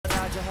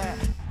ahead.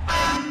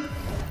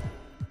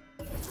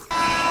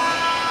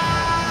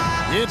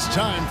 It's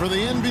time for the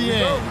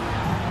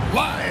NBA,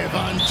 live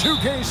on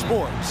 2K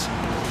Sports.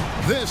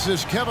 This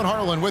is Kevin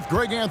Harlan with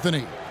Greg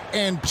Anthony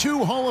and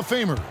two Hall of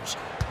Famers.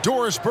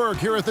 Doris Burke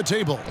here at the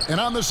table, and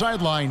on the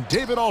sideline,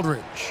 David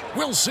Aldridge.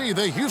 We'll see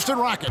the Houston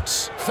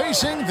Rockets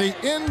facing the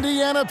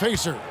Indiana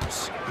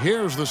Pacers.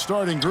 Here's the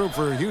starting group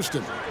for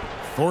Houston.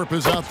 Thorpe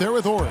is out there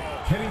with Horry,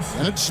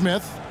 and it's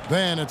Smith.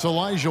 Then it's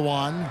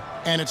Olajuwon,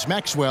 and it's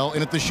Maxwell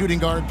in at the shooting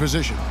guard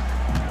position.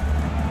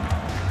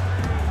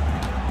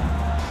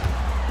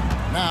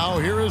 Now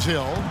here is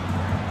Hill.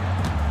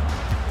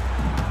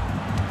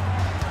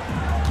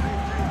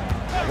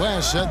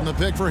 West setting the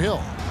pick for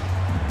Hill.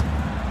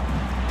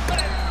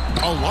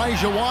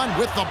 Olajuwon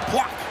with the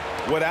block.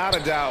 Without a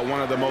doubt,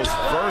 one of the most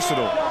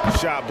versatile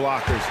shot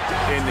blockers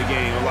in the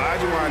game.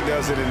 Olajuwon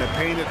does it in the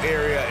painted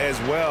area as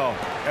well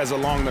as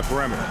along the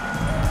perimeter.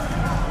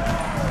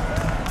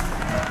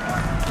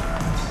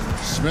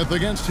 Smith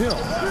against Hill.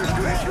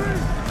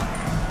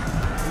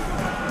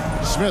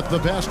 Smith the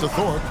pass to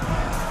Thorpe.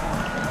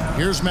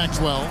 Here's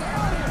Maxwell.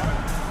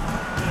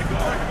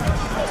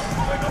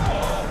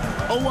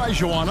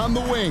 Olajuwon on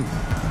the wing.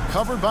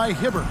 Covered by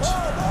Hibbert.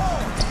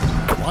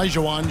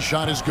 Olajuwon's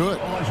shot is good.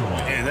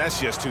 And that's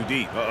just too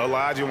deep.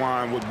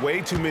 Olajuwon with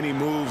way too many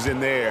moves in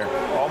there.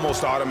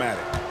 Almost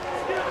automatic.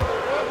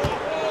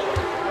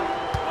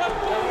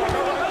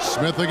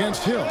 Smith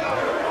against Hill.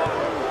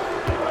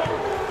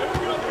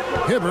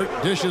 Hibbert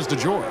dishes to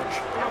George.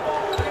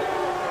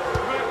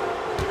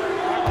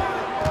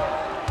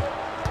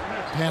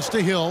 Pass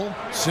to Hill.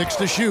 6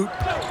 to shoot.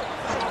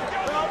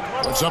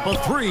 Puts up a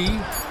 3.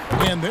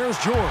 And there's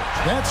George.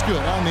 That's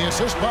good on the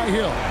assist by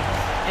Hill.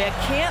 You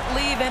can't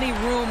leave any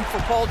room for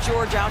Paul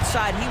George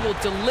outside. He will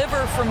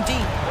deliver from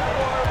deep.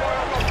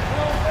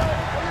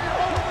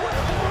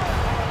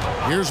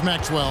 Here's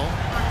Maxwell.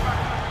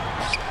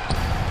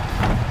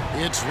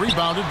 It's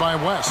rebounded by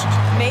West.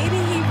 Maybe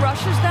he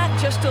rushes that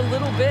just a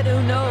little bit.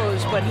 Who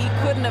knows? But he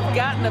couldn't have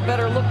gotten a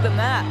better look than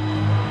that.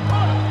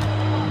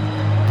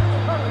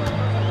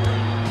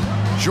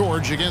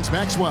 George against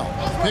Maxwell.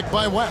 Picked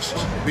by West.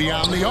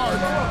 Beyond the arc.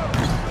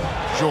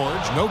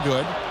 George, no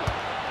good.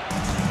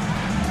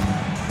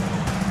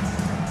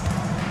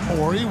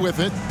 Horry with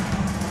it.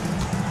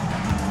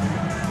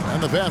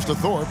 And the pass to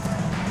Thorpe.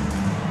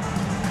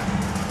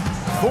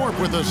 Thorpe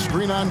with a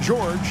screen on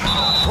George.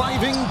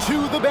 Driving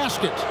to the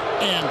basket.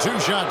 And 2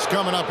 shots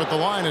coming up at the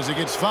line as he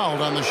gets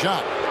fouled on the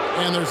shot.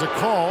 And there's a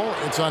call.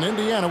 It's on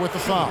Indiana with the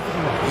foul.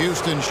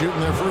 Houston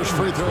shooting their first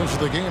free throws of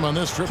the game on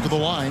this trip to the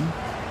line.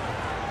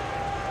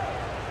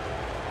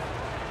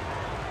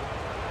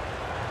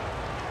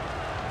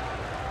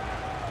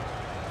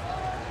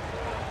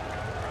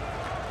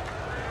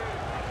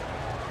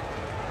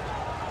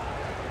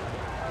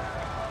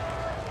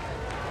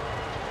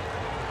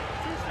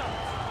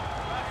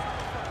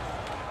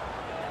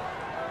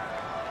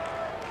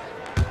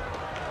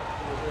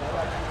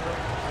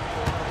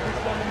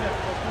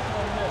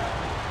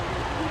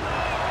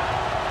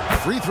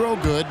 Free throw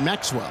good,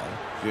 Maxwell.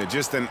 Yeah,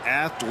 just an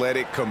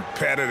athletic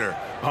competitor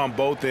on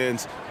both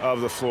ends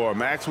of the floor.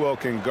 Maxwell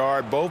can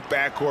guard both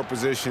backcourt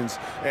positions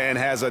and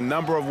has a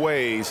number of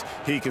ways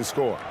he can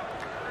score.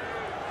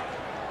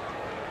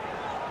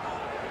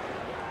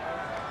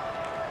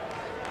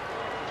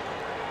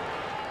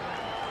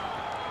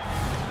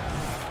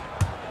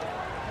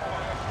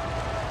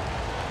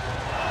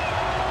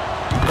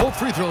 Both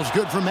free throws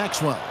good for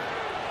Maxwell.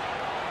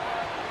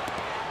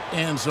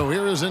 And so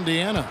here is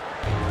Indiana.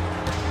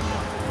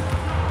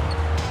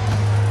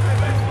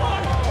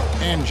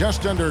 And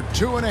just under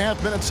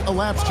 2.5 minutes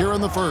elapsed here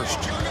in the first.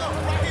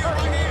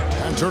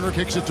 And Turner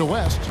kicks it to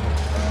West.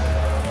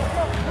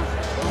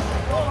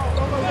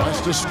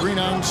 West to screen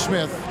on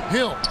Smith.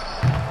 Hill.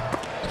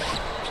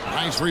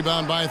 Nice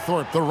rebound by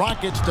Thorpe. The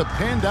Rockets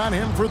depend on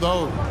him for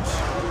those.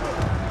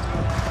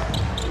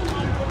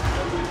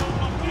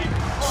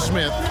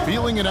 Smith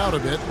feeling it out a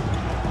bit.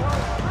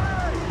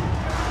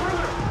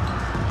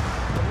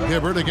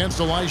 Hibbert against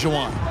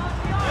Olajuwon.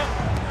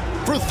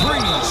 For 3,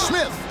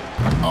 Smith.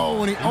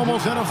 Oh, and he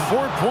almost had a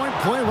 4-point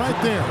play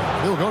right there.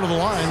 He'll go to the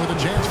line with a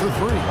chance for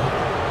 3.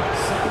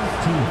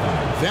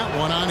 That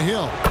one on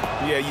Hill.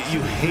 Yeah,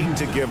 you hate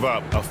to give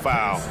up a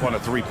foul on a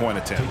 3-point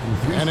attempt.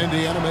 And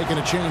Indiana making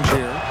a change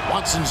here.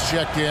 Watson's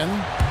checked in.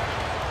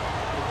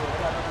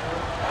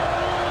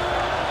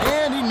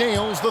 And he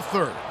nails the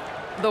 3rd.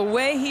 The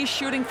way he's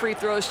shooting free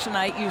throws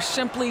tonight, you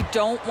simply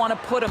don't want to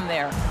put him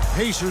there.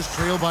 Pacers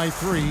trail by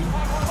 3.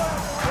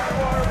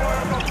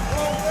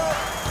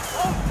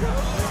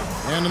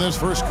 And in this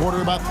first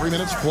quarter, about 3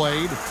 minutes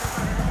played.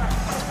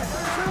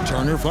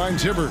 Turner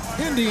finds Hibbert.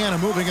 Indiana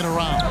moving it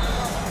around.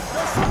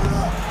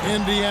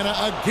 Indiana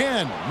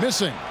again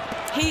missing.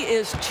 He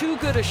is too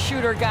good a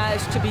shooter,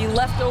 guys, to be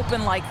left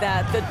open like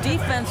that. The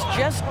defense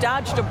just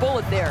dodged a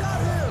bullet there.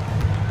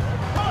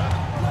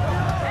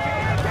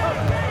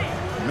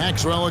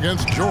 Maxwell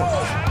against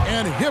George.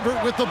 And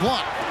Hibbert with the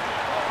block.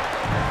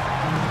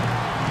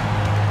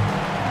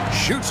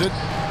 Shoots it.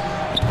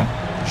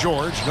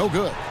 George, no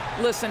good.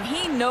 Listen,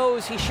 he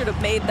knows he should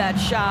have made that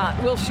shot.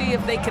 We'll see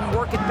if they can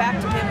work it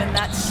back to him in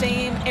that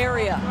same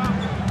area.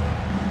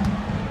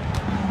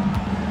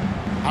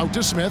 Out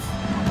to Smith.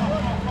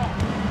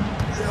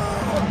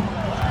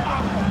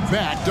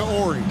 Back to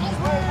Ori.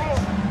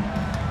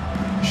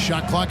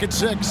 Shot clock at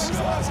 6.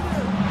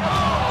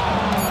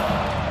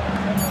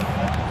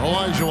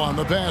 Olajuwon,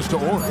 the pass to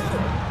Ori.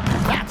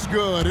 That's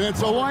good.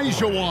 It's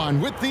Olajuwon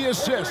with the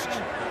assist.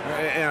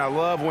 And I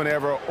love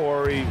whenever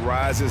Ori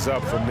rises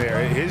up from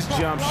there. His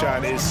jump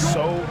shot is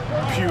so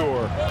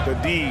pure, the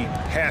D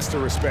has to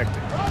respect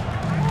it.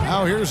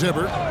 Now here's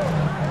Hibbert.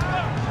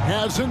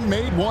 Hasn't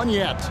made one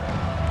yet.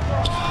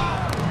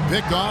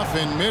 Picked off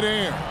in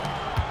midair.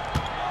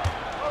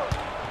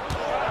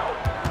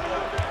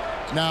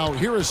 Now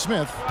here is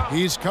Smith.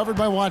 He's covered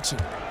by Watson.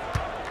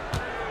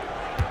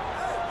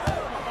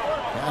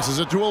 Passes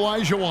it to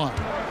Olajuwon.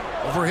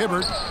 Over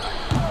Hibbert.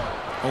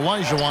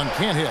 Olajuwon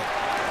can't hit.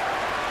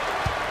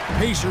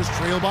 Pacers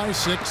trail by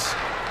 6.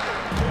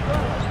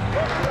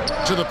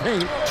 To the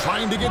paint,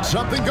 trying to get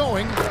something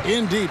going.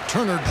 In deep,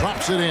 Turner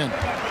drops it in.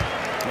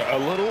 A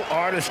little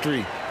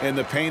artistry in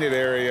the painted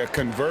area,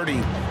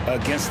 converting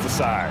against the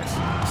size.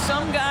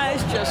 Some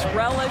guys just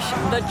relish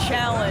the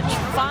challenge.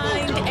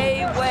 Find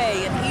a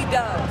way, and he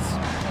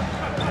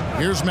does.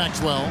 Here's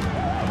Maxwell.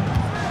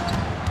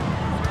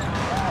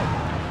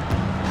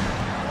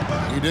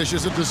 He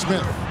dishes it to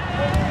Smith.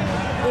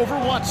 Over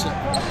Watson.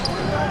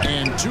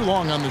 And too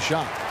long on the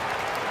shot.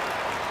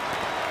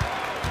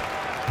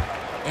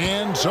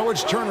 And so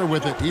it's Turner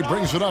with it. He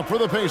brings it up for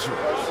the Pacers.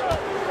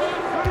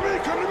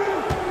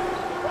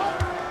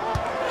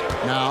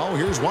 Now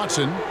here's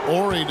Watson.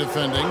 Ori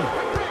defending.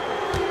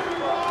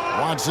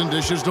 Watson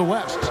dishes to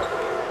West.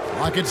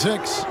 Clock at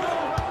 6.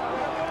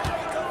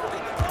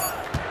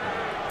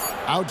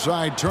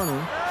 Outside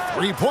Turner.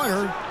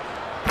 Three-pointer.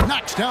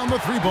 Knocks down the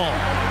 3-ball.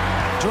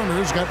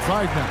 Turner's got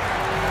 5 now.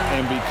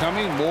 And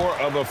becoming more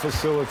of a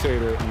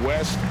facilitator,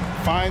 West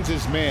finds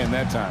his man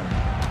that time.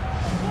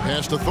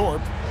 Pass to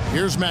Thorpe.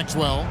 Here's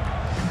Maxwell.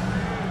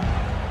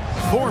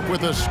 Thorpe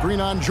with a screen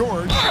on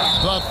George.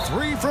 The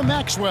 3 from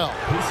Maxwell.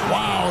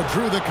 Wow,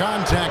 drew the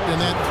contact, and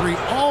that 3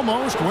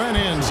 almost went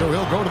in, so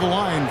he'll go to the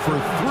line for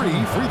 3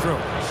 free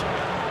throws.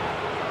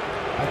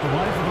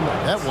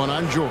 That one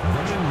on George.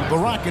 The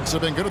Rockets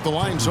have been good at the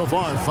line so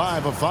far,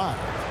 5 of 5.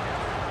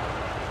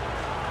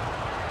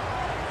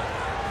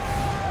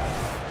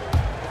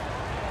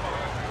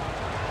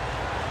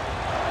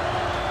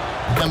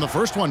 And the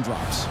first one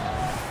drops.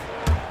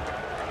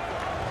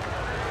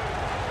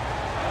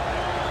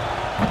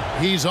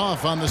 He's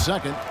off on the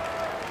second.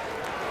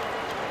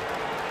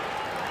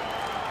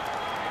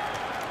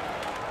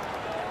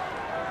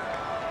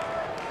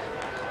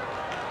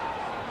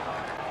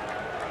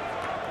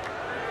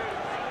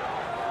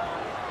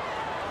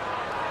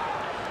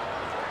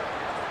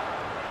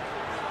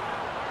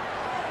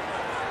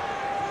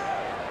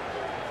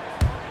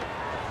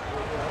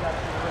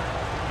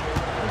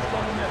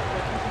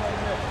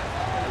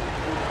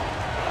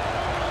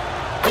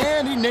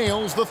 And he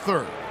nails the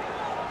third.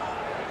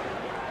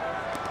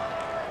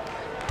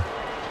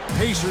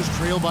 Pacers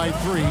trail by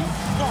 3.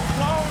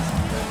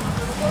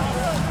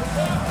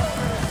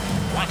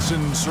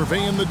 Watson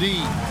surveying the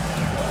D.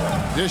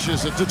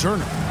 Dishes it to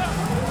Turner.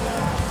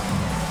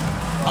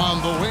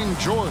 On the wing,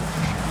 George.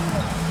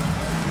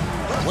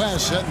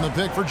 West setting the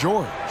pick for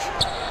George.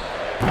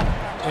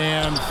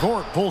 And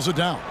Thorpe pulls it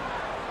down.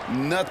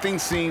 Nothing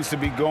seems to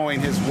be going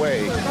his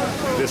way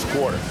this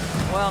quarter.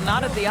 Well,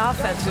 not at the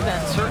offensive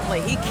end,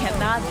 certainly. He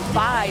cannot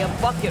buy a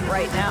bucket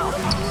right now.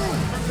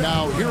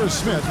 Now, here is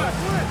Smith.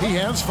 He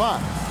has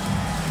 5.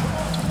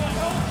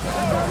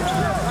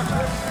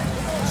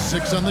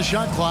 6 on the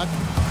shot clock.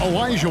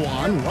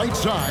 Olajuwon, right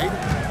side.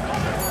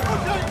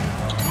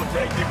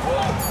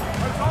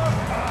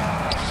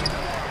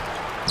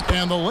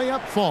 And the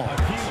layup falls.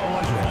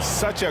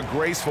 Such a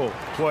graceful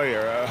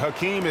player.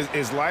 Hakeem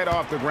is light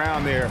off the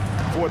ground there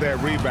for that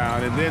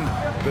rebound, and then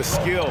the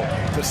skill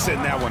to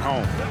send that one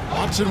home.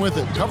 Watson with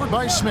it, covered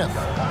by Smith.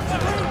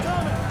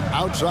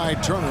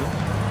 Outside Turner.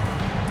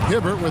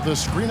 Hibbert with a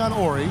screen on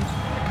Ori.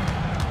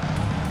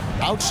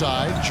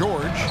 Outside,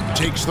 George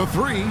takes the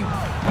 3.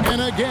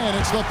 And again,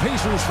 it's the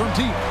Pacers from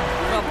deep.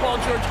 Well, Paul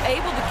George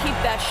able to keep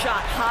that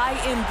shot high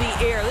in the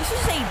air. This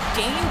is a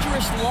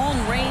dangerous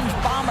long-range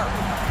bomber.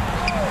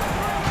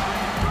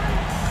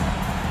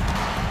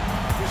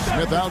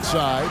 Smith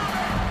outside.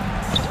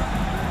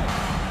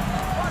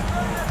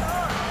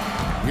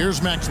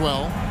 Here's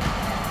Maxwell.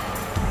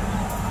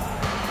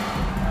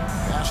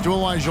 Pass to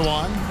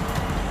Olajuwon.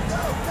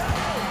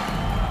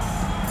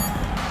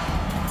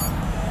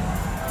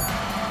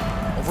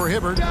 Over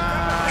Hibbert.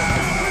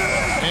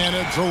 And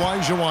it's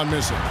Olajuwon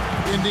missing.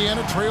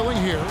 Indiana trailing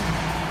here.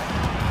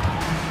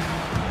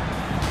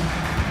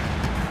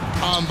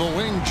 On the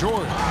wing,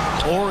 George.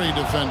 Ori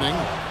defending.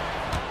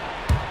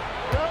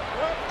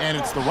 And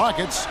it's the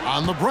Rockets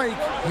on the break.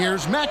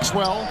 Here's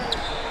Maxwell.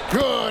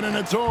 Good, and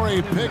it's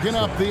Ori picking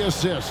up the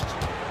assist.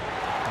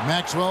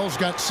 Maxwell's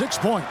got 6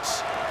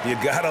 points. You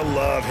gotta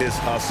love his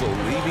hustle,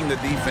 leaving the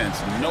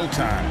defense no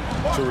time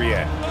to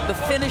react. The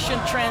finish in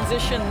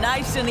transition,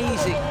 nice and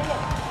easy.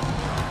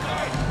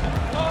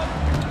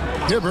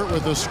 Hibbert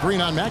with the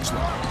screen on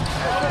Maxwell.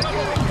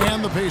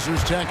 And the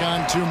Pacers tack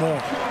on 2 more.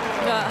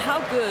 How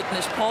good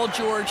is Paul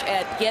George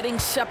at getting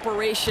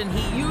separation?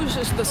 He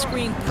uses the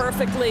screen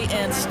perfectly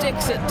and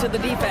sticks it to the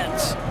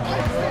defense.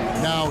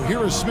 Now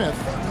here is Smith.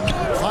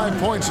 5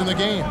 points in the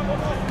game.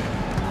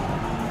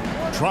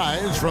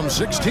 Tries from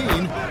 16,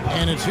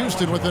 and it's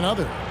Houston with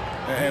another.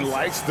 And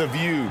likes the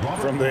view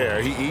from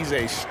there. He's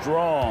a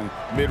strong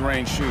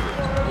mid-range shooter.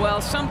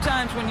 Well,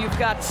 sometimes when you've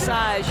got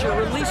size, your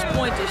release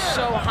point is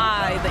so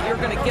high that you're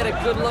going to get a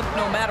good look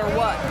no matter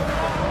what.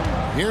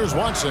 Here's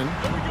Watson.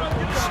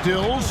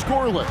 Still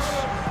scoreless.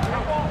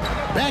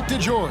 Back to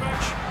George.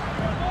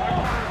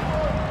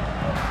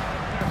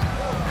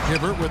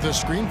 Hibbert with a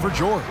screen for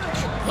George.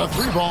 A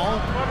 3-ball.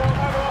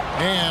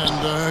 And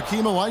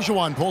Hakeem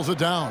Olajuwon pulls it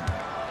down.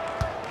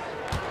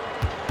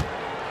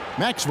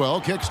 Maxwell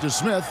kicks to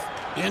Smith.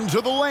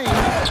 Into the lane.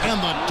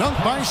 And the dunk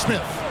by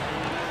Smith.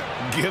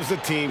 Gives the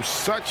team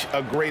such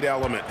a great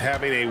element,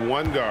 having a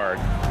 1 guard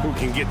who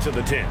can get to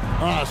the 10.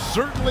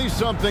 Certainly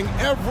something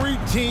every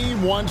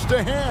team wants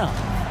to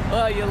have.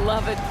 Oh, you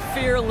love it.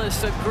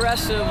 Fearless,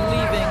 aggressive,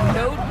 leaving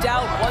no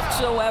doubt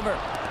whatsoever.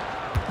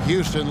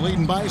 Houston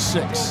leading by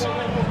 6.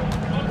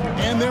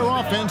 And their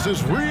offense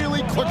is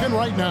really clicking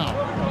right now.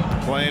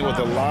 Playing with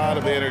a lot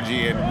of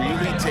energy and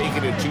really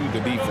taking it to the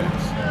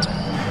defense.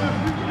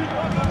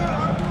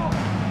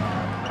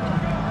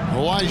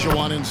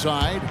 Olajuwon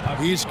inside.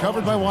 He's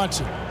covered by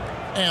Watson.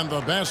 And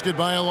the basket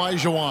by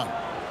Olajuwon.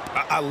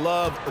 I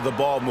love the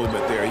ball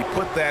movement there. He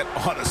put that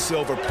on a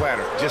silver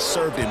platter. Just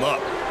served him up.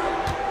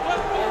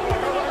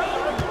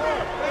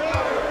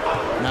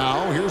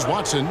 Now here's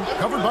Watson,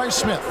 covered by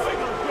Smith.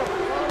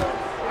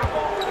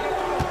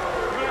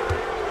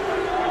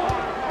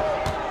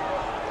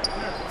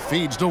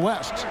 Feeds to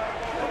West.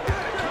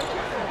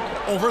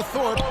 Over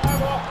Thorpe.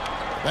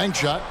 Bank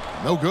shot,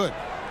 no good.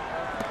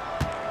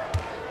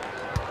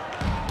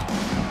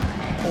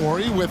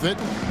 Ori with it.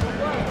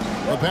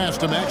 The pass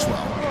to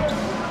Maxwell.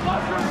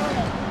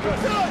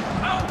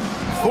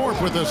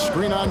 Thorpe with a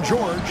screen on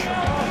George.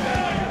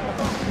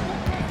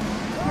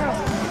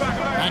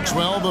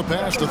 Maxwell, the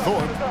pass to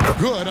Thorpe.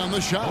 Good on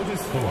the shot.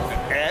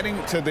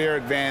 Adding to their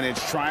advantage,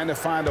 trying to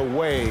find a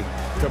way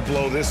to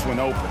blow this one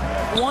open.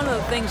 One of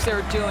the things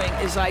they're doing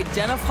is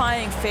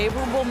identifying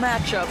favorable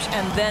matchups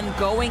and then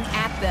going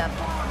at them.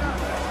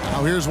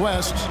 Now here's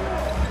West.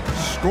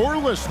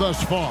 Scoreless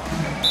thus far.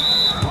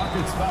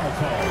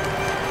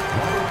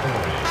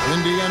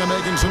 Indiana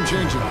making some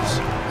changes.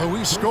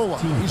 Luis Scola,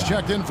 he's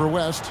checked in for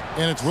West,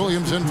 and it's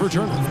Williams in for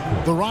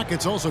Turner. The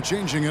Rockets also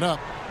changing it up.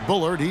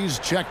 Bullard, he's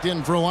checked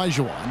in for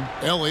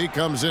Olajuwon. Ellie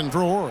comes in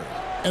for Ori,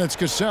 and it's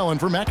Cassell in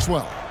for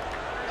Maxwell.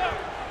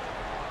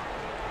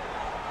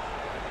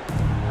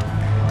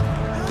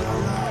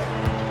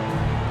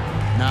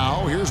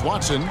 Now here's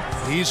Watson.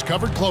 He's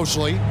covered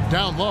closely,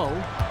 down low.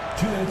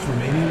 2 minutes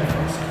remaining in the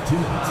first. 2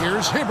 minutes.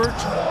 Here's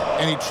Hibbert,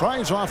 and he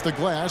tries off the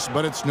glass,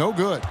 but it's no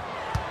good.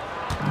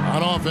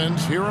 On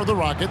offense, here are the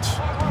Rockets.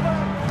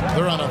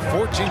 They're on a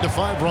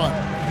 14-5 run.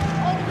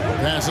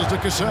 Passes to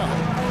Cassell.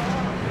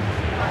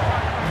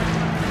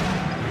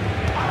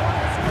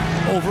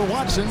 Over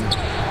Watson.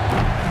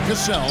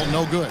 Cassell,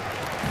 no good.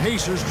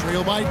 Pacers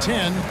trail by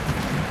 10.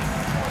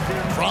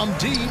 From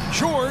deep,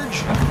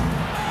 George.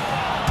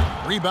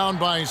 Rebound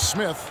by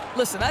Smith.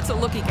 Listen, that's a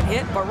look he can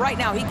hit, but right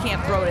now he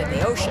can't throw it in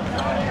the ocean.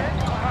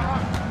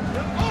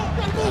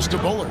 Goes to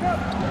Bullard.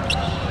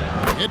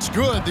 It's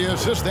good, the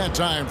assist that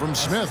time from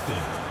Smith.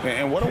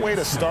 And what a way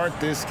to start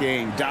this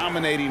game,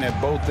 dominating at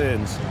both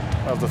ends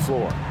of the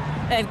floor.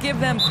 And give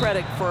them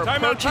credit for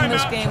approaching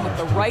this game with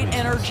the right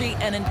energy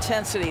and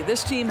intensity.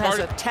 This team has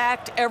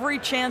attacked every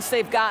chance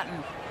they've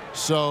gotten.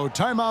 So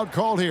timeout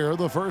called here,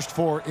 the first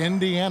for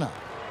Indiana.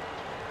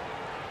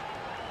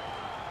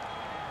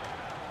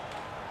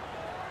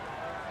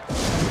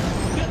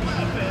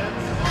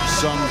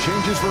 Some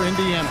changes for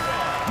Indiana.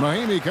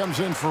 Mahimi comes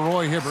in for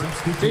Roy Hibbert.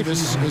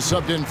 Davis is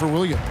subbed in for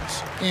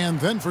Williams. And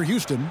then for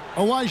Houston,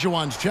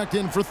 Olajuwon's checked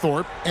in for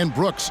Thorpe, and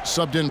Brooks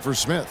subbed in for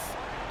Smith.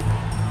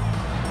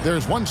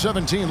 There's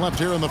 1:17 left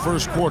here in the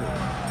first quarter.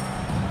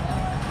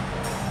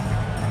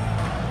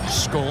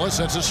 Scola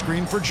sets a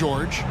screen for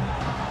George.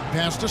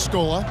 Pass to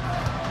Scola.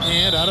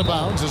 And out of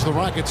bounds as the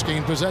Rockets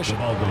gain possession.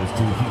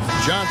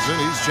 Johnson,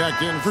 he's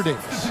checked in for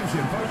Davis.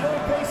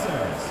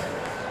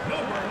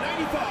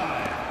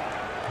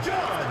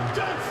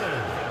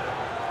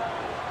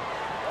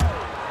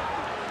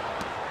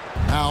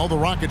 Now the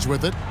Rockets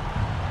with it.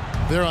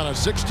 They're on a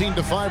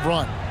 16-5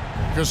 run.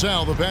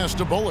 Cassell, the pass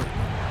to Bullard.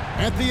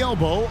 At the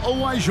elbow,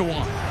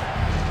 Olajuwon.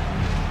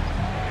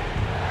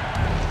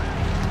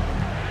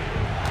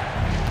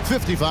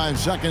 55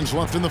 seconds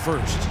left in the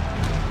first.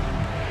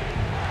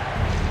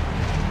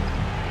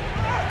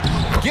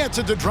 Gets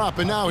it to drop,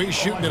 and now he's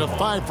shooting at a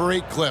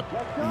 5-for-8 clip.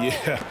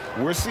 Yeah,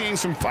 we're seeing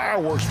some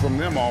fireworks from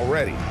them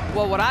already.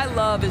 Well, what I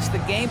love is the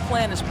game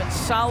plan has been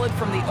solid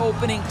from the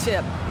opening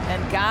tip.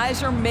 And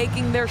guys are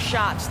making their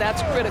shots.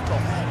 That's critical.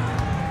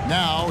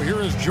 Now, here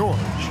is George.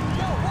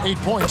 8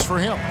 points for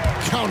him.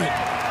 Count it.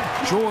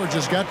 George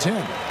has got 10.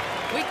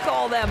 We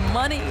call that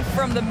money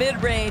from the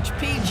mid-range.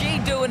 PG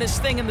doing his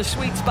thing in the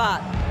sweet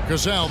spot.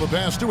 Cassell, the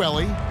pass to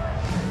Ellie.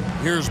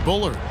 Here's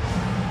Bullard.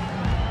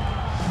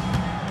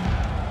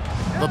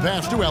 The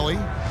pass to Ellie.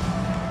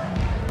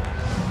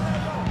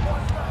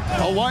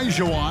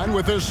 Olajuwon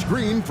with a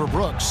screen for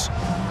Brooks.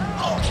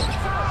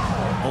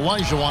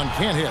 Olajuwon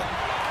can't hit.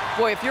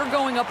 Boy, if you're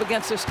going up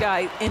against this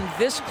guy in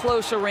this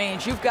close a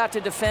range, you've got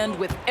to defend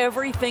with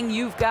everything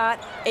you've got.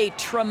 A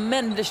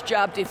tremendous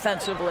job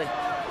defensively.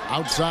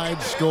 Outside,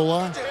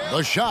 Scola.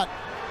 The shot.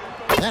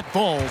 That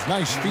falls.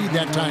 Nice feed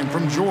that time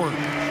from George.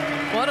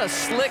 What a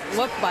slick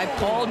look by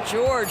Paul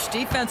George.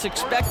 Defense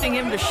expecting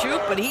him to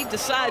shoot, but he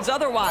decides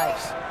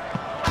otherwise.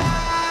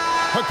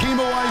 Hakeem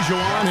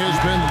Olajuwon has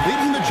been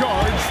leading the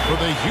charge for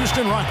the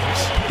Houston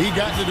Rockets. He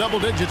got to double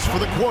digits for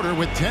the quarter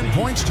with 10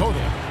 points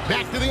total.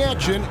 Back to the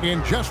action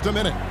in just a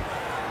minute.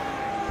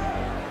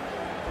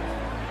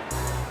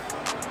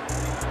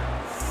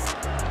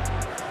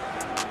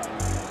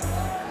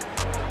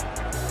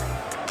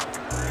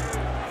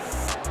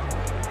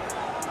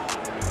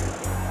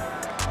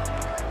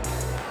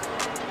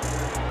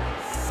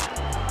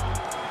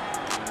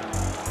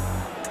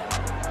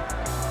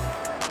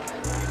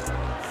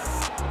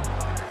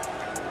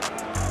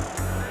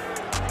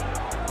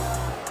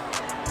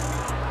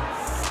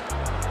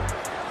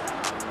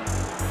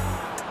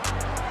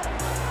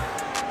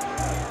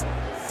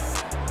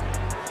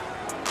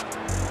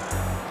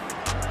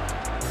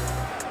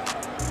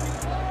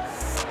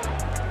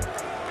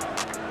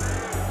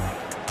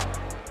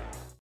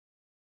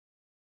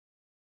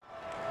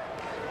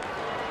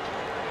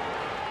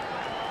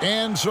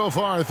 And so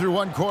far through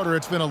one quarter,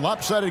 it's been a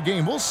lopsided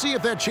game. We'll see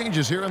if that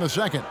changes here in the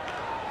second.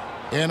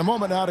 In a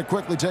moment now to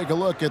quickly take a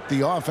look at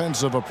the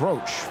offensive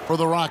approach for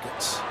the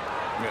Rockets.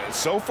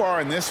 So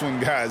far in this one,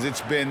 guys, it's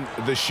been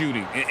the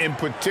shooting. In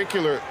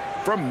particular,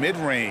 from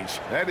mid-range.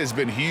 That has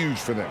been huge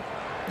for them.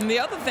 And the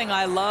other thing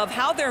I love,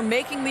 how they're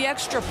making the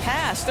extra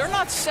pass. They're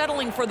not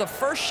settling for the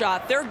first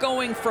shot. They're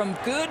going from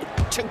good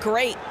to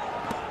great.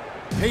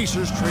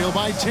 Pacers trail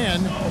by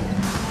 10.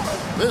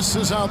 This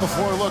is how the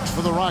floor looks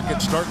for the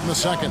Rockets starting the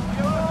second.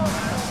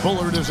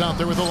 Bullard is out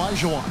there with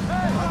Olajuwon.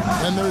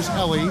 Then there's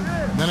Ellie,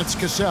 then it's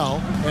Cassell,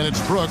 and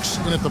it's Brooks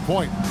in at the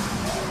point.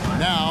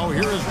 Now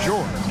here is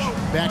George.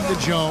 Back to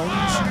Jones.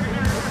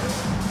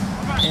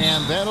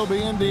 And that'll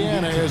be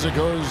Indiana as it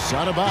goes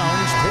out of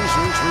bounds.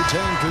 Pacers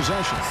retain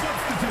possession.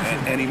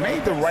 And he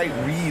made the right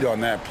read on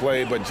that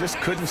play, but just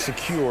couldn't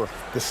secure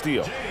the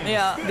steal.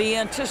 Yeah, the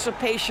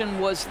anticipation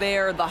was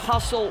there. The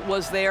hustle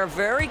was there.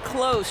 Very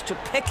close to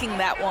picking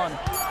that one.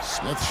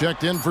 Smith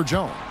checked in for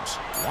Jones.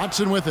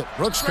 Watson with it.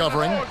 Brooks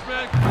covering.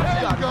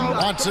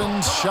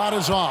 Watson's shot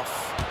is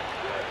off.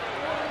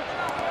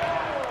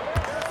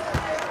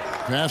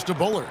 Pass to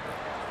Bullard.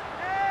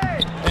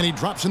 And he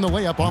drops in the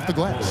layup off the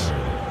glass.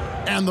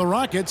 And the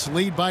Rockets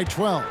lead by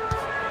 12.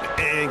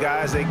 And,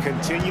 guys, they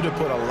continue to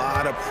put a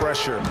lot of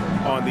pressure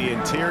on the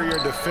interior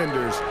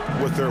defenders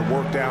with their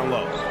work down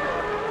low.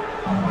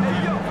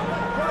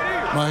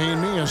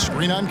 Mahimi, a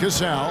screen on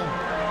Cassell.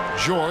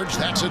 George,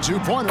 that's a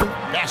two-pointer.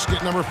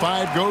 Basket number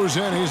 5 goes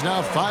in. He's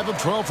now 5 of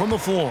 12 from the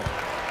floor.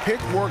 Pick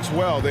works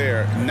well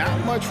there. Not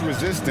much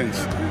resistance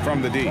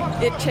from the D.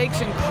 It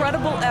takes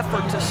incredible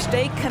effort to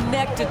stay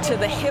connected to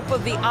the hip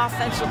of the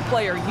offensive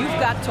player. You've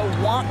got to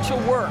want to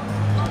work.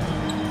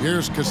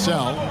 Here's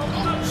Cassell,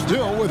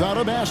 still without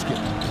a basket.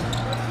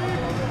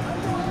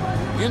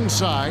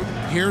 Inside,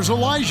 here's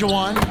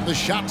Olajuwon. The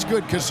shot's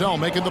good. Cassell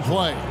making the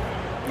play.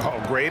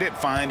 Oh, great at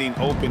finding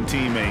open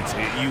teammates.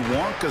 You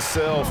want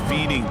Cassell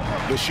feeding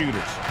the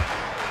shooters.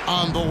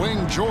 On the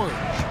wing, George.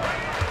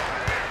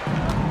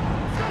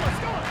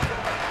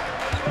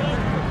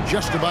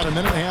 Just about a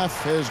minute and a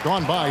half has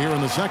gone by here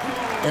in the second.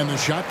 And the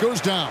shot goes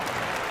down.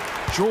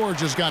 George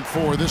has got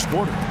 4 this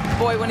quarter.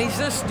 Boy, when he's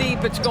this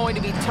deep, it's going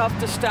to be tough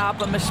to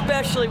stop him,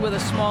 especially with a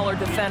smaller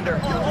defender.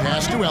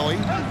 Pass to Ellie.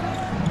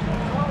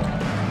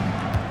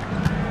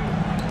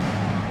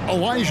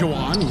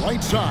 Olajuwon,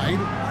 right side,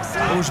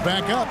 goes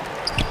back up.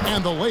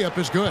 And the layup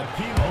is good.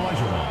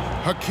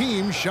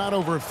 Hakeem shot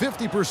over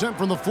 50%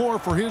 from the floor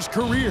for his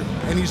career,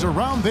 and he's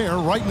around there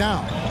right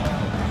now.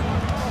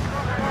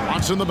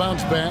 Watson the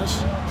bounce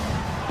pass.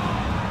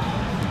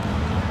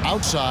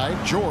 Outside,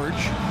 George.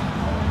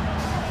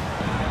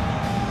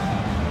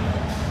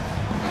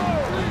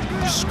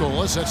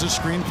 Scola sets a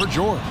screen for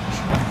George.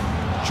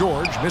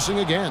 George missing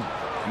again.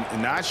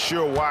 Not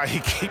sure why he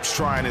keeps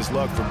trying his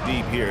luck from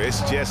deep here.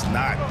 It's just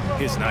not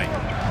his night.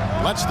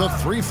 Lets the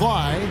 3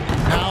 fly.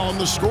 Now on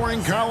the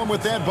scoring column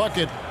with that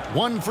bucket.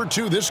 1 for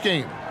 2 this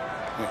game.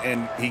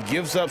 And he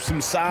gives up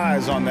some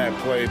size on that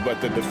play,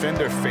 but the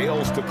defender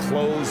fails to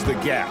close the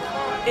gap.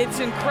 It's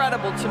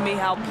incredible to me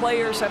how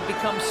players have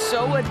become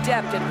so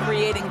adept at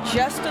creating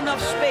just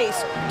enough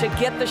space to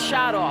get the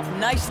shot off.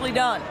 Nicely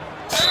done.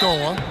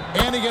 Scola,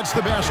 and he gets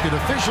the basket.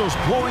 Officials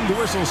blowing the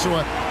whistle, so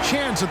a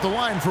chance at the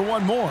line for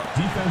one more.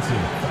 Defensive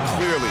foul.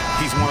 Clearly,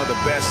 he's one of the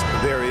best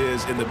there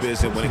is in the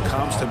business when it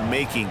comes to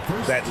making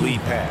that lead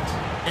pass.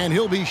 And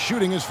he'll be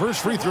shooting his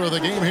first free throw of the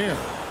game here.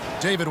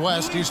 David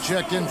West, he's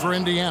checked in for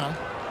Indiana.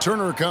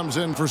 Turner comes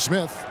in for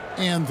Smith.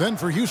 And then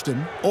for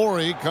Houston,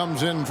 Ori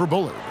comes in for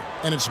Bullard.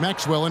 And it's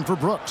Maxwell in for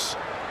Brooks.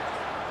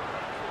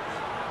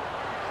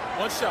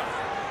 One shot.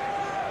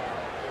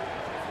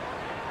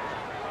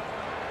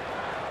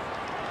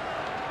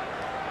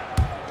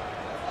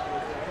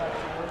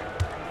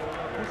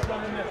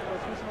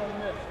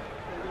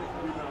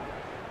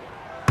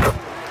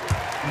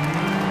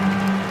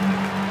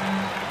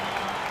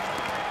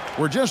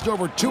 We're just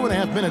over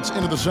 2.5 minutes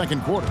into the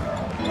second quarter.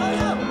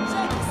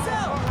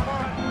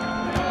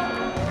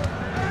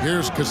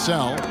 Here's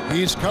Cassell.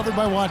 He's covered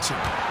by Watson.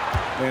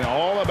 And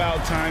all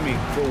about timing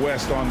for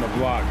West on the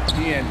block.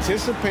 He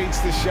anticipates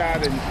the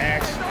shot and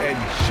acts at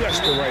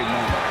just the right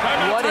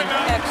moment. What an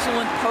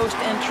excellent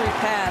post-entry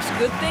pass.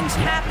 Good things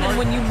happen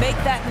when you make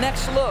that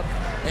next look.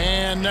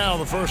 And now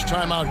the first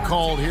timeout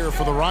called here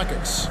for the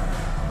Rockets.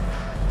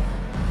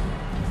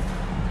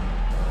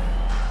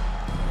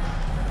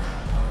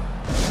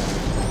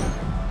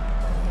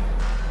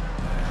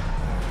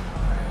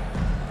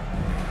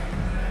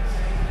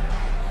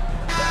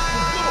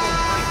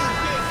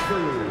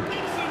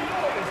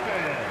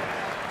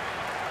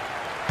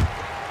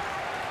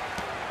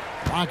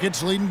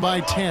 Rockets leading by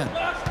 10.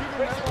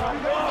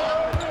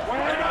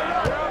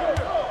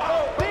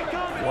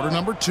 Quarter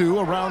number 2,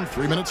 around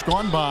 3 minutes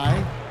gone by.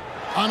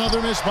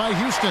 Another miss by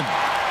Houston.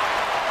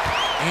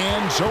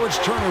 And so it's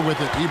Turner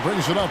with it. He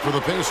brings it up for the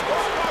Pacers.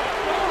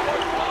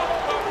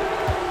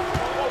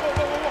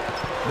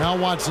 Now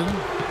Watson.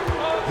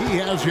 He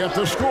has yet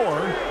to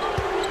score.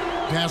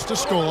 Pass to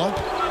Scola.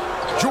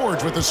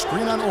 George with the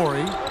screen on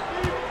Ori.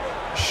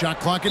 Shot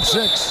clock at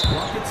 6.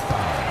 Rockets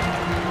foul.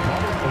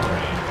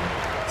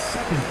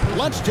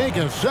 Let's take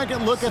a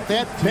second look at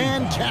that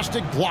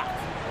fantastic block.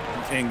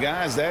 And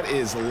guys, that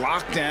is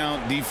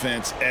lockdown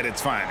defense at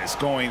its finest.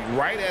 Going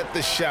right at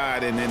the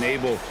shot and then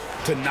able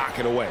to knock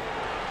it away.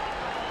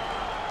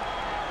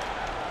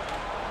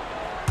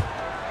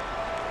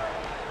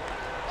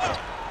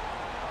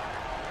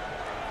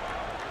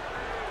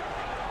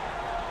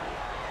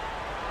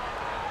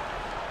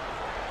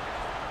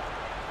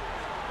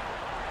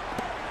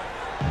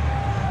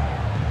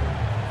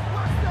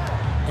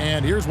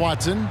 And here's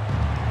Watson.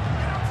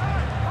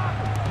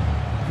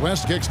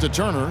 West kicks to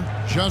Turner.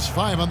 Just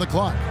 5 on the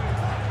clock.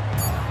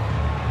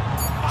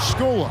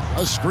 Scola,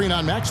 a screen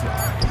on Maxwell.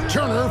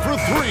 Turner for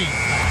 3.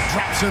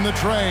 Drops in the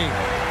tray.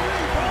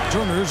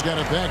 Turner's got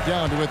it back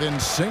down to within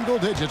single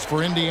digits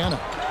for Indiana.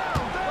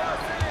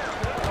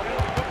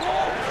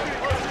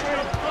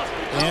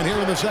 And here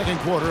in the second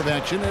quarter of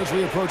action as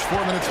we approach 4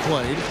 minutes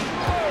played.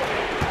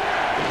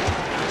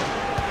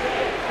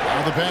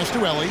 Now the pass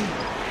to Ellie.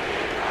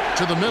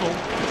 To the middle.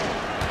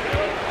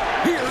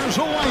 Here's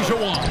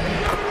Olajuwon.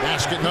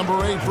 Basket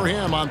number 8 for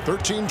him on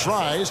 13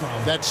 tries.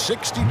 That's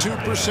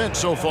 62%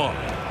 so far.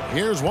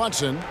 Here's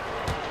Watson.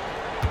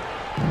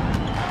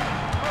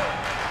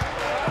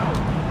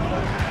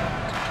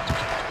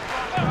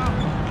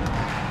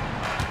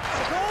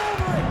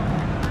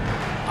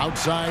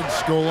 Outside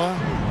Scola.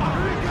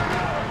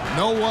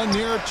 No one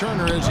near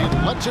Turner as he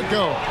lets it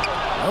go.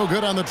 No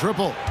good on the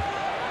triple.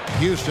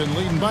 Houston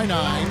leading by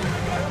 9.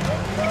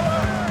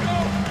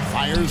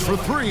 Fires for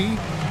 3.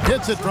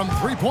 Hits it from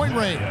 3-point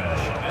range.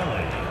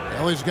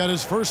 Ellie's got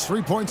his first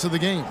 3 points of the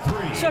game.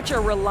 Such a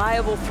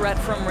reliable threat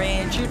from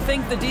range. You'd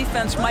think the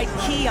defense might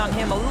key on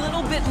him a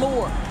little bit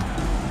more.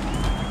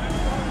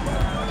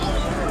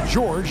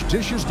 George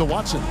dishes to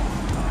Watson.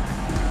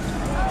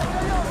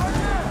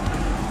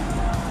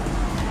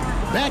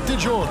 Back to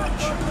George.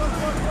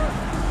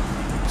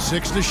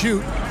 6 to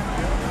shoot.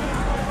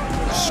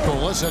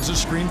 Scola sets a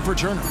screen for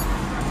Turner.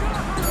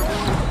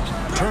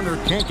 Turner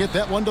can't get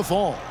that one to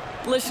fall.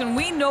 Listen,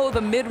 we know the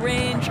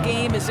mid-range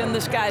game is in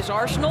this guy's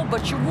arsenal,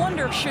 but you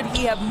wonder, should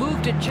he have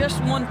moved it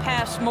just one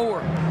pass more?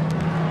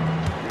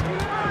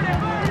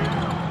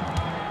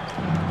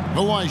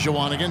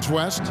 Olajuwon against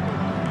West.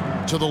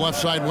 To the left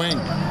side wing.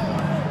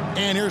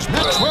 And here's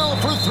Maxwell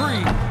for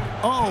 3.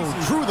 Oh,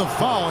 drew the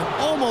foul and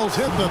almost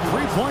hit the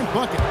 3-point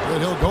bucket. But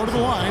he'll go to the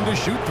line to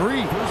shoot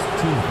 3.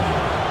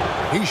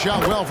 He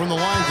shot well from the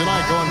line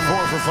tonight, going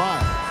 4 for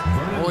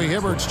 5. Roy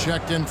Hibbert's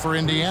checked in for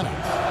Indiana.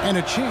 And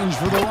a change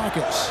for the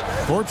Rockets.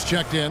 Thorpe's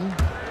checked in.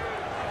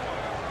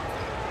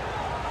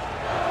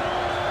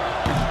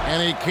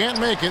 And he can't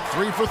make it.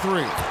 3 for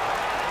 3.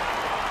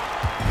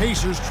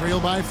 Pacers trail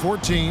by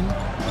 14.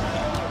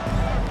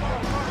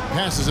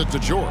 Passes it to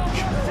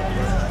George.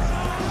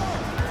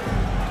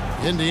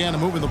 Indiana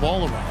moving the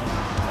ball around.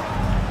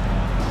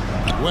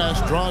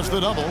 West draws the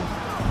double.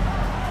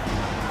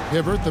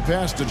 Hibbert the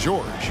pass to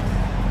George.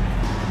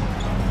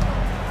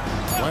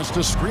 West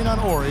a screen on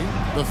Ori.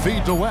 The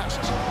feed to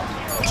West.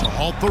 To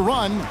halt the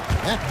run.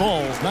 That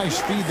falls. Nice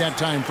feed that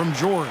time from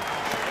George.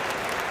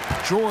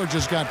 George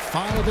has got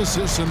 5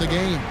 assists in the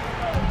game.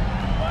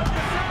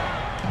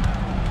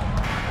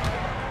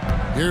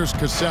 Here's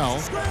Cassell.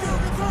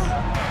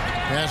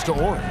 Pass to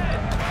Ori.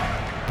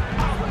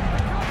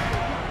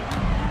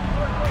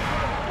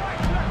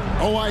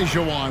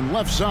 Olajuwon,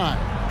 left side.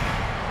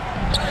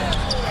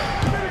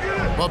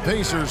 The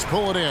Pacers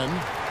pull it in.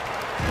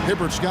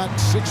 Hibbert's got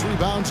 6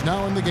 rebounds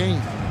now in the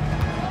game.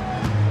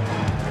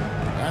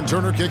 And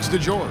Turner kicks to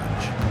George.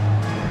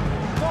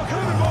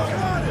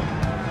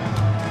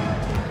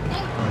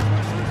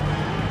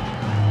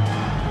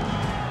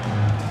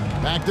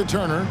 Back to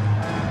Turner.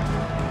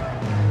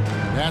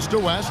 Pass to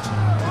West.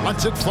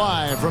 Lets it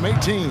fly from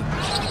 18.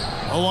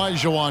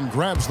 Olajuwon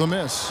grabs the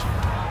miss.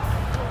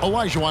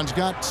 Olajuwon's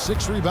got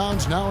 6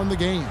 rebounds now in the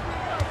game.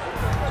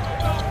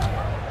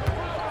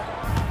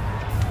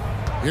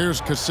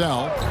 Here's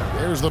Cassell.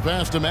 Here's the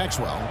pass to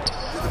Maxwell.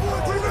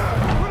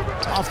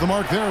 Off the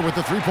mark there with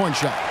the three-point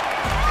shot.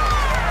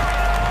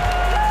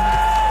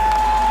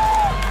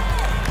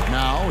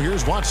 Now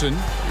here's Watson.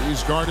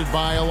 He's guarded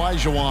by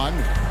Olajuwon.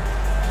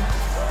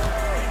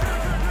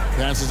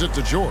 Passes it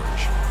to George.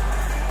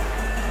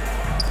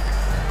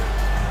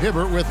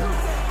 Hibbert with it.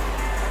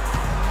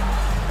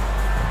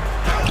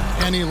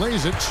 And he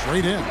lays it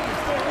straight in.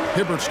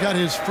 Hibbert's got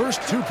his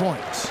first 2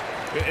 points.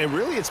 And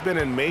really, it's been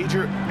a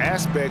major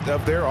aspect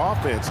of their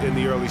offense in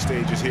the early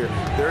stages here.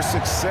 Their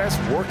success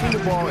working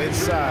the ball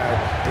inside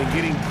and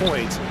getting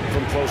points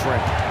from close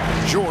range.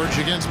 George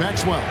against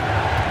Maxwell.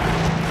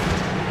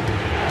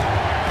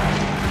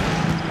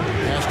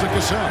 Pass to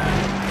Cassell.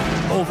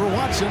 Over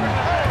Watson.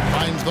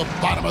 Finds the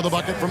bottom of the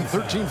bucket from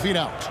 13 feet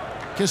out.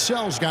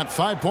 Cassell's got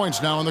 5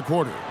 points now in the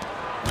quarter.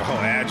 Oh,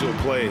 agile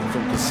play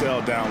from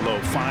Cassell down low,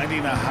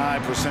 finding a high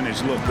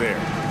percentage look there.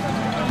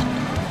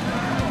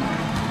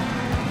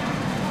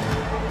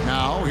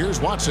 Now here's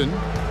Watson.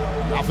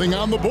 Nothing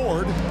on the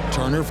board.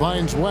 Turner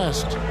finds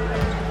West.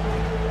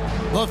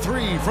 The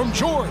 3 from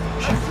George.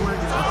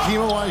 Hakeem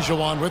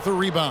Olajuwon with the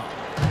rebound.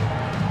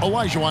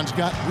 Olajuwon's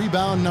got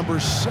rebound number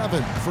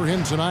 7 for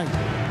him tonight.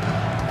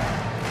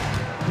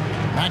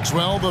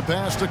 Maxwell the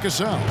pass to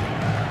Cassell.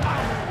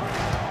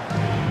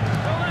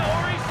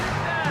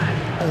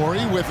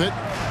 Ori with it.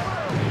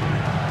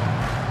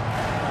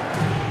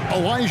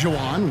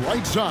 Olajuwon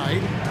right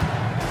side.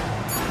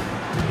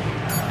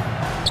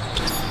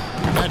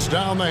 That's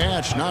down the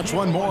hatch. Notch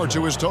one more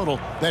to his total.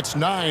 That's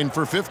 9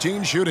 for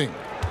 15 shooting.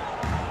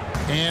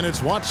 And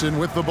it's Watson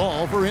with the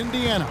ball for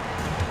Indiana.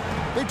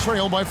 They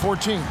trail by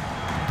 14.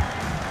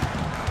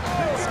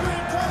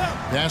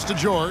 Pass to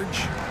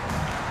George.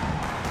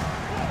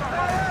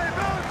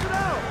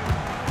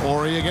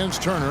 Ori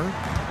against Turner.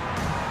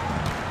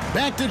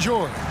 Back to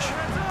George.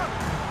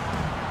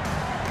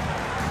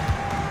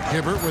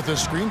 Hibbert with a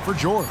screen for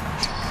George.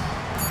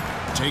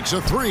 Takes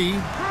a 3.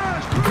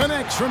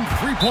 Connects from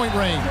three-point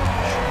range.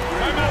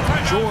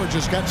 George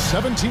has got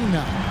 17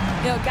 now.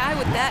 You know, a guy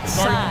with that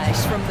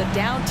size from the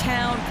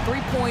downtown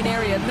three-point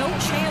area, no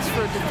chance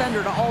for a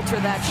defender to alter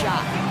that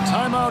shot.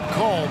 Timeout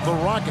called, the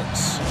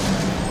Rockets.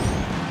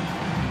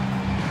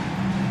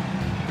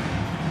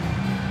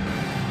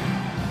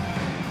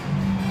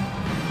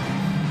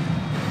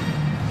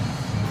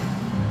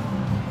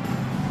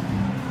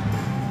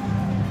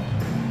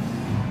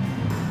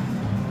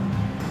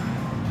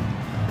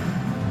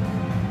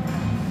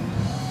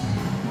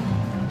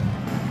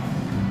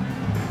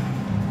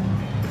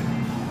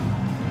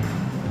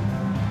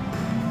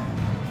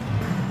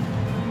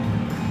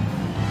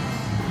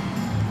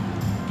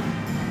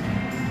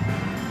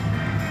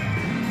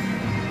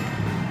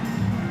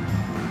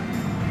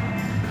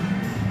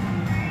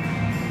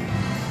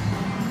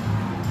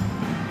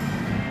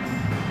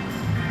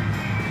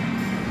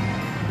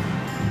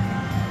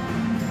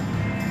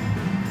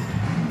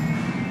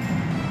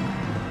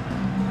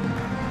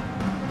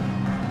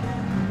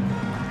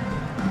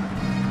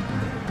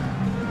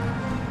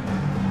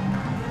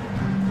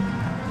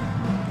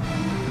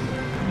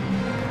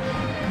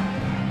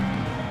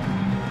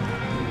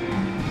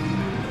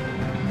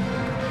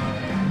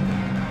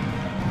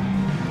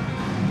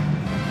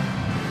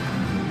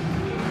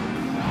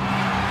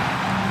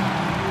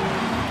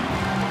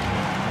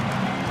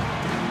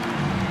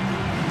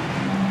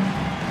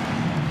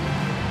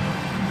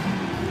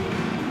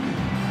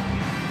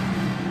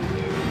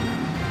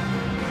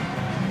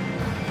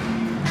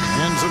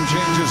 Some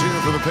changes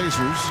here for the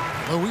Pacers.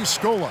 Luis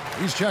Scola,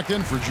 he's checked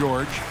in for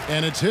George.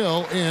 And it's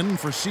Hill in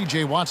for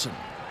C.J. Watson.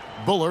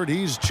 Bullard,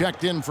 he's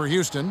checked in for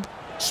Houston.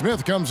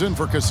 Smith comes in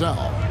for Cassell.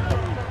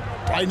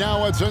 Right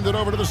now, let's send it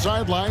over to the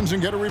sidelines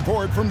and get a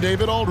report from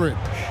David Aldridge.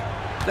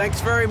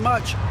 Thanks very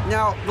much.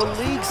 Now, the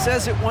league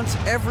says it wants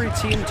every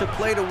team to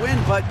play to win,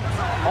 but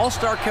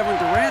All-Star Kevin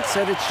Durant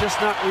said it's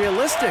just not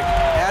realistic,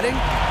 adding,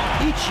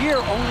 each year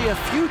only a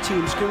few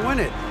teams can win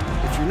it.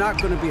 If you're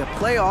not going to be a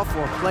playoff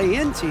or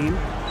play-in team,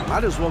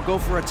 might as well go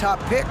for a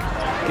top pick.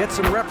 Get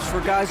some reps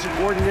for guys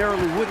who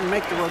ordinarily wouldn't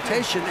make the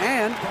rotation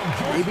and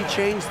maybe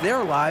change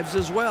their lives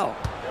as well.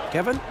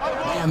 Kevin?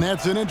 And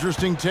that's an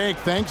interesting take.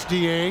 Thanks,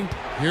 D.A.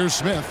 Here's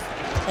Smith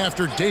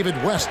after David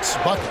West's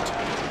bucket.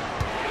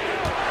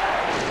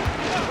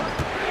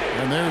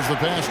 And there's the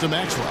pass to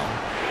Maxwell.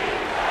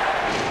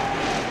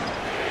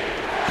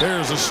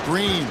 There's a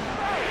screen.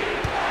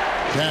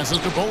 Passes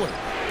to Bullard.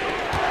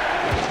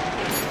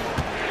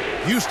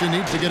 Houston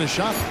needs to get a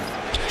shot.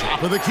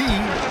 Top of the key.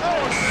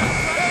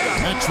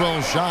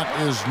 Maxwell's shot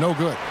is no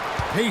good.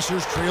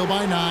 Pacers trail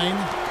by 9.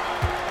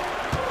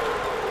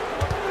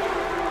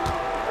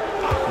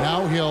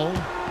 Now Hill.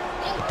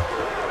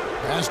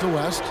 Pass to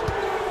West.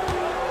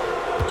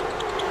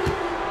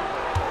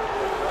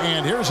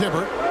 And here's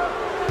Hibbert.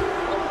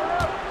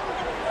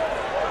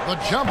 The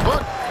jump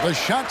hook. The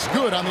shot's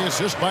good on the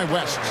assist by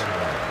West.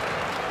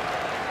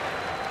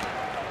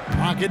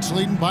 Rockets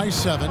leading by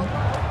 7.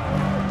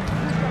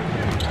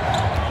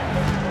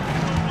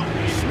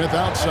 Smith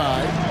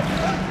outside.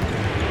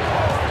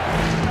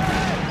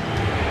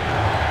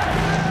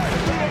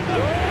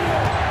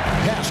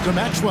 Pass to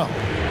Maxwell.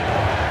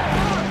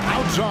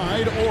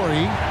 Outside,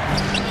 Ori.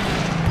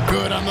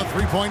 Good on the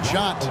three-point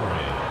shot.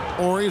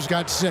 Ori's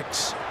got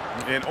 6.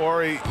 And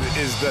Ori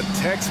is the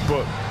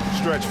textbook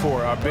stretch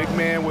four, a big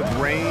man with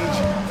range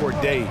for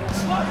days.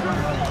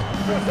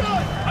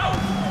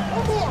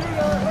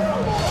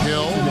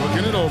 Hill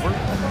looking it over.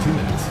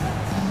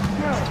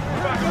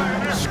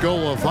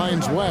 Scola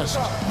finds West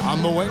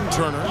on the wing.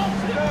 Turner.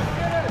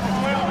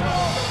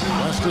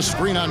 West a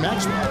screen on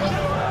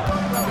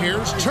Maxwell.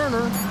 Here's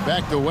Turner.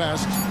 Back to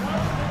West.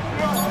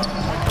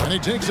 And he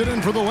takes it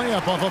in for the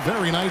layup off a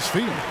very nice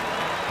feed.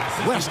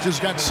 West has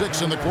got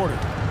 6 in the quarter.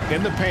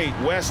 In the paint,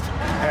 West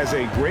has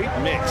a great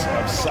mix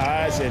of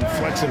size and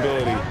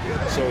flexibility,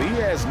 so he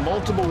has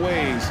multiple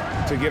ways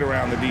to get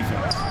around the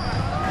defense.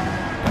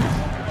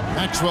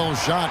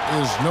 Maxwell's shot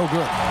is no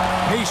good.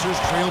 Pacers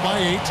trail by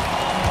 8.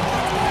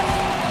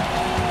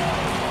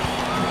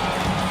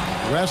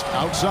 West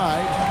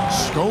outside.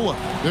 Scola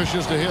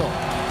dishes to Hill.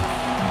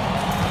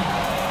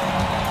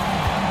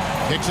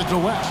 Kicks it to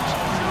West.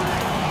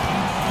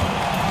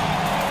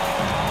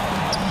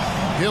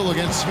 Hill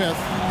against Smith.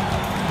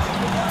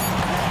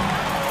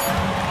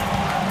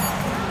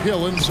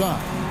 Hill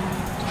inside.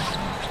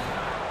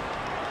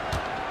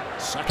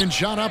 Second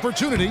shot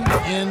opportunity,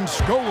 and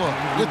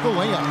Scola with the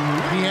layup.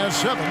 He has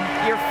 7.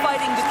 You're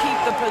fighting to keep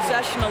the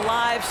possession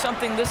alive,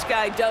 something this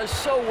guy does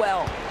so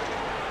well.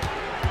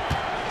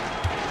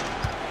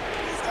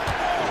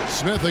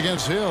 Smith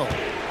against Hill.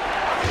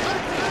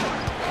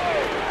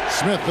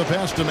 Smith the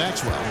pass to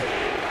Maxwell.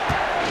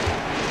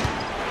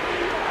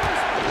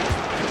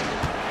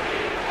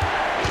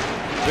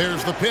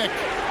 There's the pick.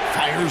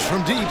 Fires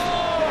from deep.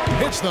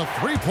 Hits the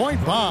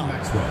three-point bomb.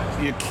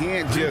 You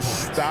can't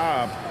just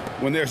stop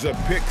when there's a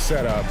pick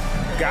set up.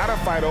 Gotta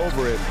fight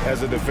over it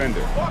as a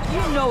defender.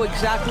 You know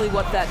exactly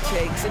what that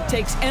takes. It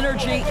takes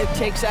energy, it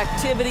takes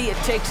activity, it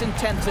takes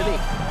intensity.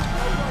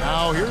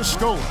 Now here's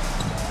Scola.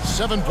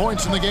 7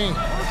 points in the game.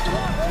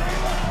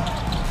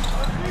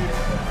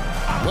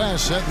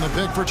 West setting the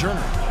pick for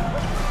Turner.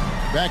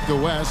 Back to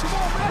West.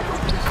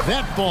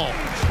 That ball.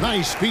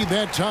 Nice speed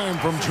that time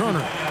from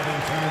Turner.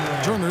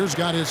 Turner's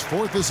got his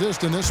 4th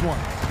assist in this one.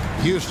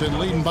 Houston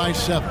leading by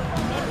 7.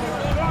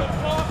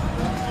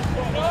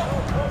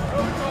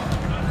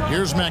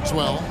 Here's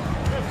Maxwell.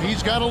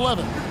 He's got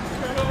 11.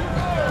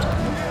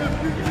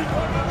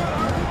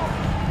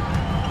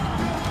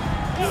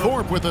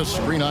 Thorpe with a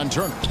screen on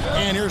Turner.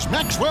 And here's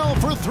Maxwell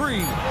for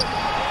 3.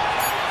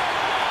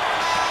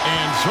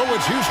 And so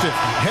it's Houston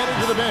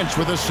headed to the bench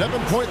with a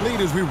 7-point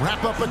lead as we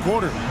wrap up the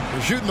quarter.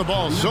 They're shooting the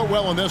ball so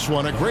well in this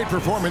one. A great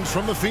performance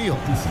from the field.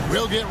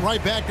 We'll get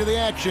right back to the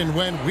action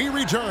when we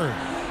return.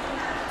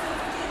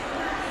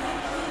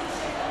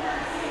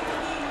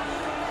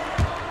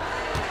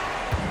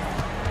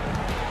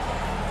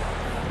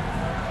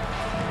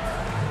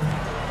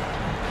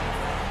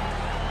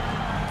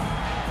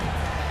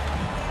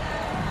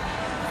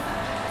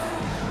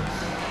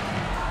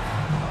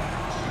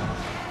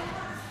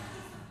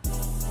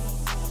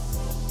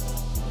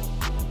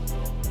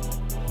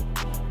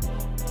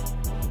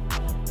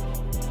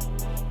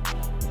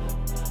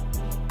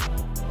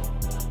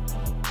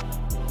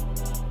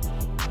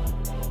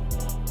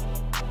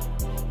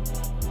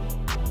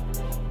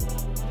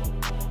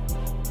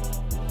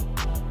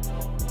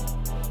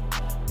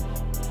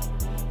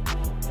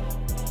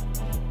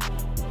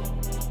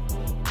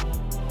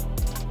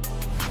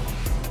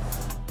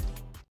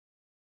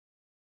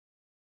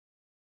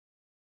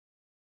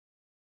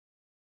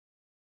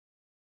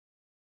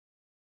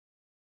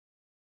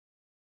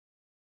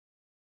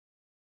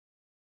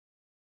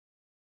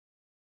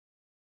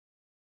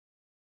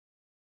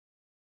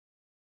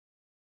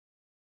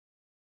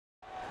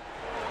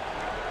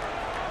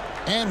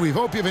 And we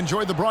hope you've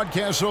enjoyed the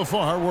broadcast so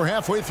far. We're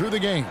halfway through the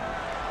game.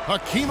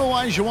 Hakeem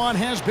Olajuwon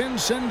has been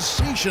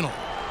sensational.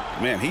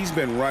 Man, he's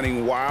been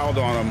running wild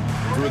on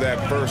him through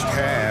that first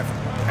half.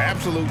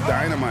 Absolute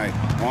dynamite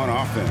on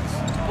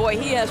offense. Boy,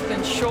 he has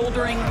been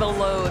shouldering the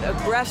load.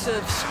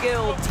 Aggressive,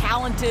 skilled,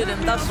 talented,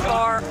 and thus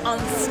far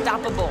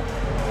unstoppable.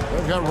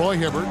 We've got Roy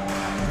Hibbert.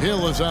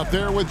 Hill is out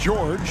there with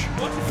George.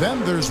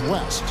 Then there's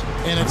West,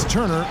 and it's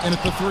Turner in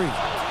at the 3.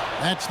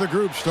 That's the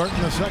group starting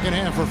the second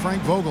half for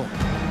Frank Vogel.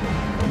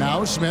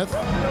 Now Smith.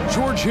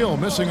 George Hill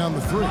missing on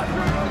the 3.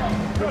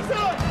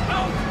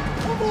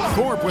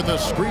 Thorpe with a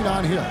screen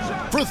on Hill.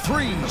 For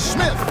three,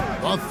 Smith.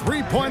 A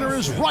three-pointer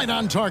is right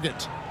on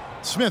target.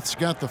 Smith's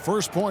got the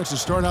first points to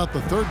start out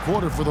the third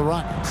quarter for the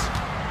Rockets.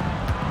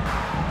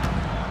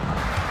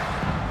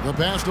 The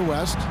pass to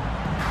West.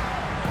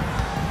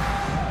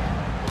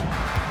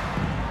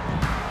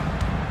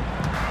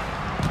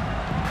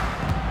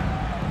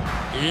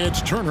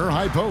 It's Turner,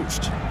 high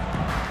post.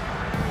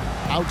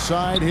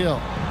 Outside Hill.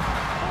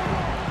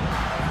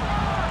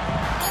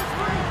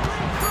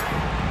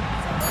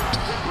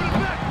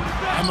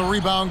 And the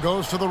rebound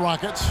goes to the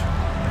Rockets.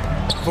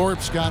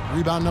 Thorpe's got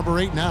rebound number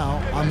 8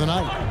 now on the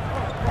night.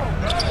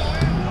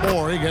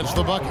 Horry gets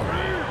the bucket.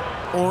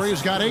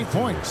 Horry's got 8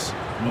 points.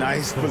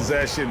 Nice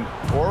possession.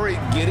 Horry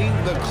getting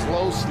the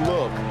close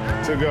look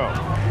to go.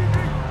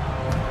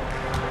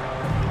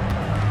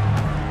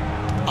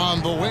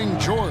 On the wing,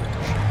 George.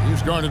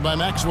 He's guarded by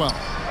Maxwell.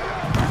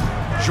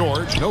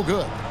 George, no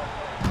good.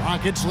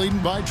 Rockets leading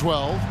by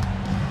 12.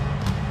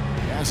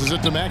 Passes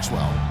it to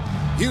Maxwell.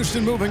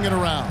 Houston moving it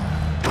around.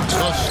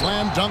 A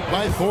slam dunk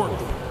by Thorpe.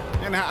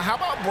 And how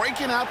about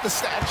breaking out the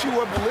Statue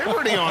of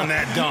Liberty on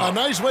that dunk? A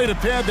nice way to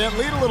pad that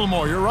lead a little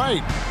more. You're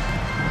right.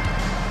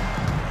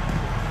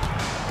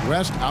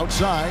 West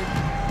outside.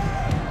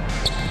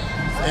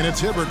 And it's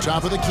Hibbert,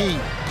 top of the key.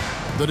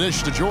 The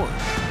dish to George.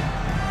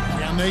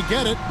 Can they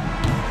get it?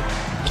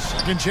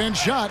 Second chance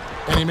shot,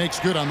 and he makes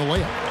good on the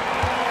layup.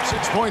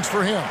 6 points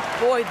for him.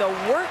 Boy, the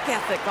work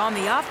ethic on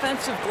the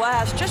offensive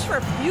glass just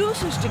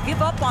refuses to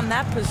give up on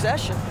that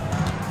possession.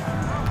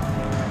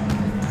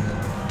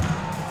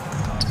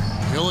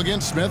 Hill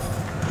against Smith.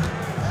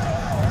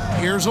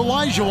 Here's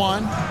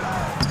Olajuwon.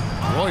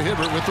 Roy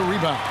Hibbert with the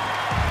rebound.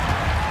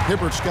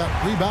 Hibbert's got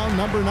rebound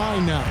number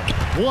 9 now.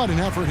 What an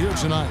effort here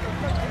tonight.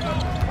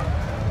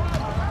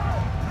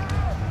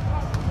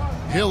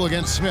 Hill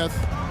against Smith.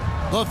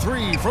 The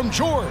three from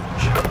George.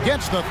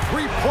 Gets the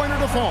three-pointer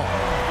to fall.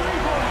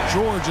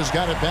 George has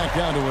got it back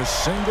down to a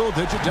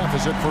single-digit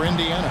deficit for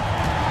Indiana.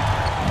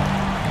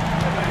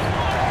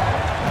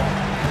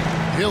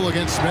 Hill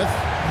against Smith.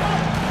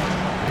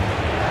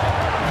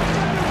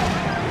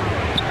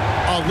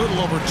 A little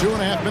over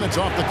 2.5 minutes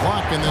off the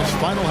clock in this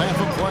final half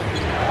of play.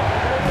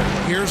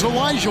 Here's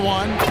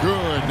Olajuwon.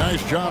 Good,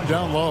 nice job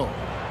down low.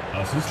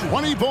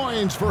 20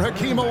 points for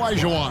Hakeem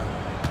Olajuwon.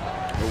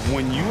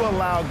 When you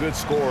allow good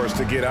scorers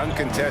to get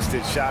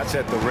uncontested shots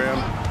at the rim,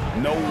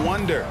 no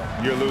wonder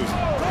you're losing.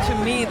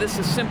 To me, this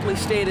has simply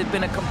stated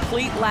been a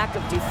complete lack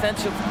of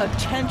defensive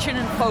attention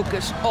and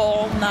focus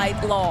all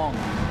night long.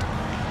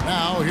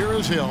 Now here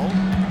is Hill.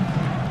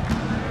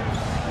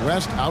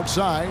 West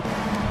outside.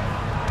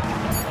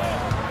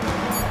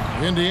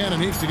 Indiana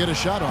needs to get a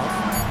shot off.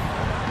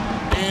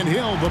 And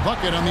Hill, the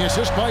bucket on the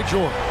assist by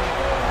George.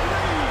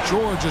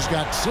 George has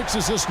got 6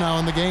 assists now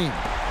in the game.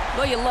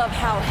 Well, you love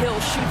how Hill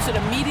shoots it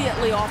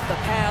immediately off the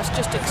pass.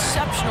 Just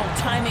exceptional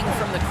timing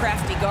from the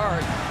crafty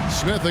guard.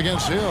 Smith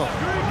against Hill.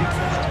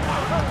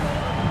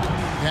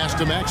 Pass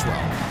to Maxwell.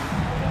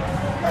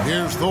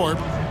 Here's Thorpe.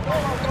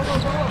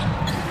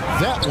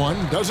 That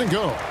one doesn't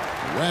go.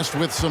 West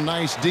with some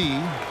nice D.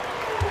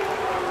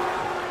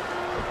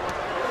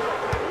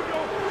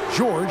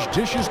 George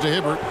dishes to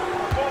Hibbert.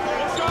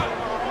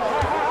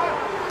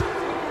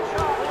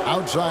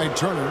 Outside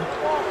Turner.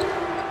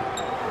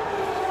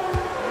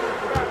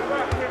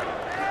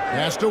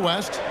 Pass to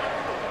West.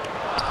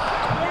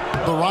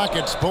 The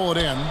Rockets pull it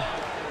in.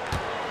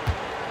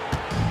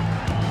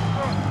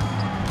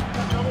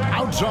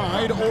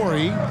 Outside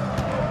Horry.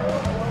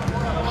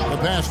 The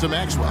pass to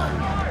Maxwell.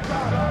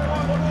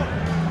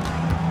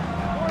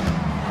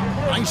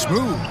 Nice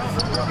move.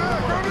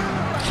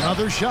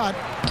 Another shot.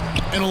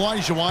 And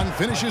Olajuwon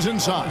finishes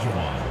inside.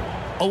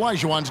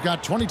 Olajuwon's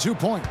got 22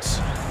 points.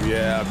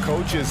 Yeah,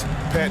 coach's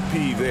pet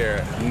peeve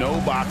there. No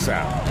box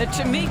out.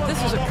 To me,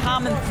 this is a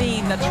common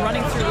theme that's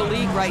running through the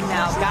league right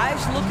now.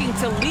 Guys looking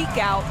to leak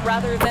out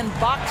rather than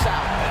box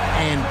out.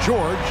 And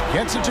George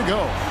gets it to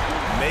go.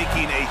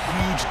 Making a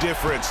huge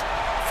difference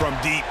from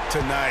deep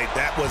tonight.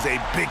 That was a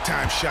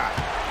big-time shot.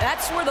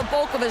 That's where the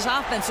bulk of his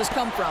offense has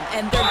come from,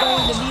 and they're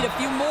going to need a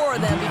few more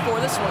of them before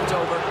this one's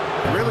over.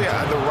 Really,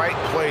 the right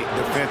play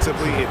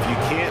defensively. If you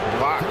can't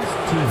block,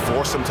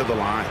 force them to the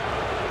line.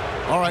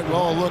 All right,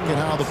 well, look at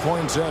how the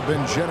points have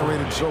been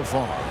generated so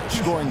far.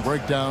 Scoring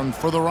breakdown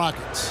for the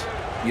Rockets.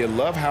 You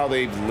love how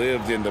they've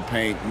lived in the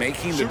paint,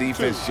 making the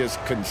defense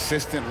just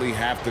consistently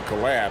have to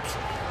collapse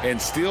and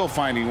still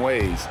finding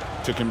ways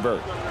to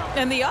convert.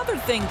 And the other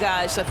thing,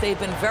 guys, that they've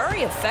been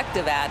very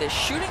effective at is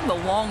shooting the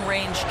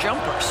long-range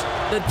jumpers.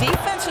 The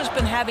defense has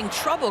been having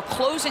trouble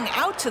closing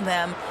out to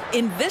them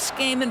in this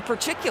game in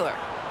particular.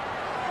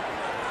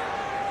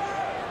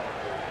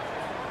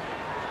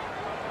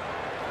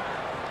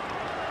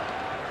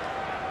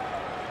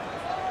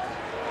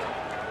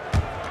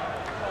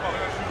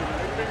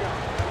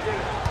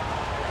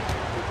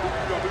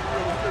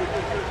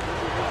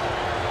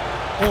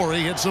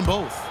 Horry hits them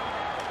both.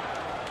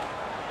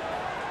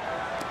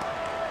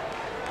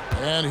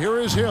 And here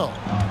is Hill.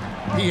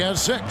 He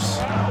has 6.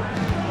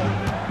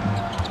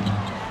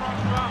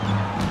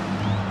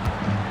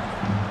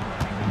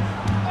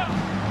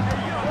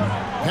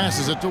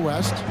 Passes it to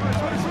West.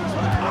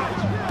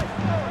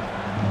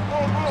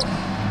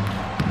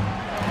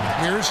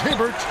 Here's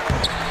Hibbert.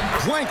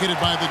 Blanketed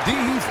by the D.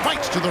 He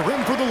fights to the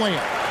rim for the layup.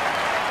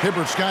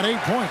 Hibbert's got 8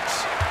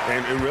 points.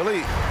 And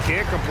really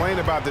can't complain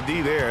about the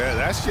D there.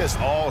 That's just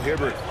all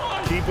Hibbert,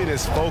 keeping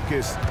his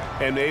focus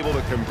and able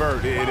to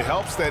convert. It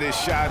helps that his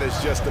shot is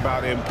just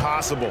about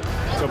impossible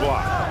to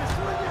block.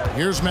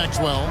 Here's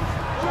Maxwell.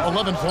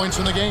 11 points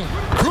in the game.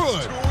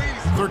 Good.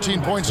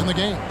 13 points in the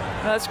game.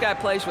 Well, this guy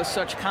plays with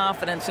such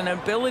confidence and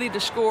ability to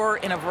score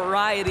in a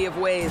variety of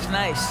ways.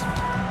 Nice.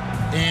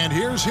 And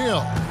here's Hill,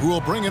 who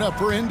will bring it up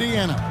for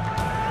Indiana.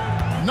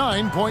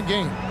 9-point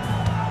game.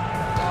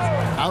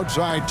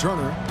 Outside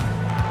Turner.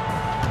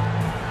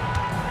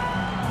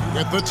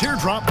 With the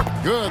teardrop.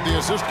 Good. The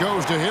assist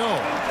goes to Hill.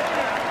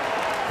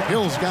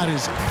 Hill's got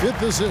his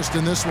 5th assist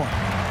in this one.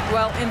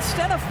 Well,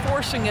 instead of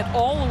forcing it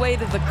all the way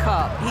to the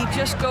cup, he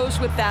just goes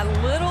with that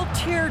little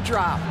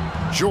teardrop.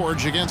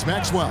 George against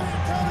Maxwell.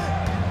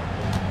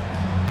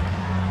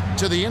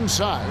 To the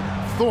inside,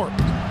 Thorpe.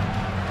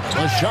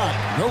 A shot,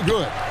 no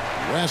good.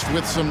 West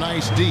with some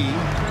nice D.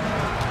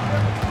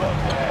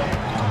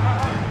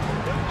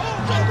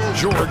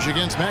 George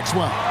against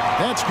Maxwell.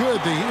 That's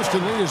good. The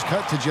Houston lead is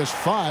cut to just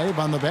 5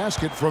 on the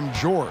basket from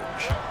George.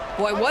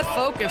 Boy, what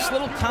focus.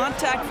 Little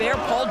contact there.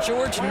 Paul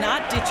George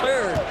not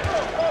deterred.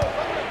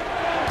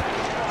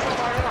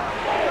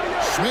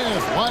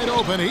 Smith wide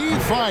open. He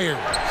fires.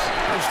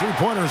 Those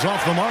 3-pointers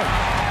off the mark.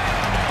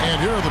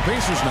 And here are the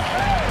Pacers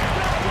now.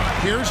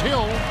 Here's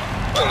Hill.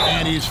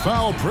 And he's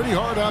fouled pretty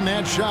hard on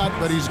that shot,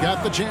 but he's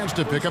got the chance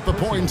to pick up the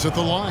points at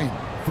the line.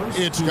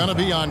 It's going to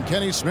be on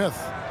Kenny Smith.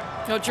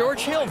 Now,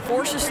 George Hill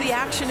forces the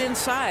action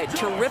inside.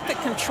 Terrific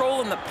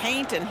control in the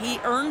paint, and he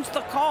earns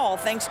the call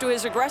thanks to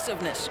his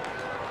aggressiveness.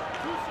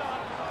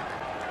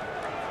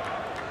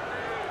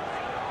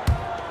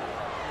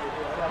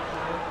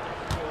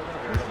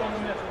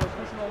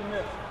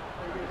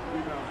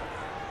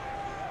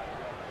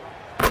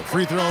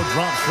 Free throw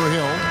drops for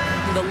Hill.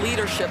 The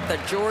leadership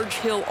that George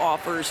Hill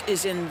offers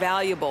is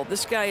invaluable.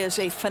 This guy is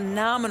a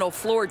phenomenal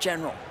floor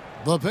general.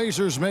 The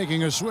Pacers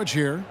making a switch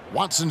here.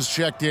 Watson's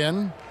checked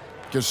in.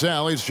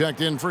 Casale's checked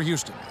in for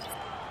Houston.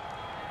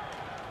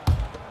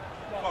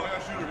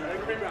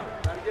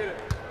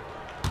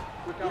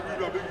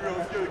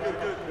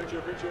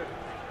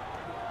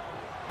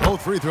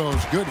 Both free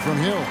throws good from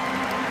Hill.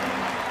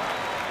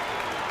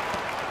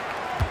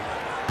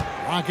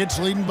 Rockets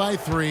leading by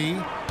 3.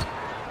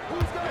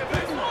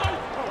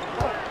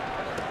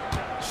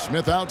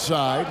 Smith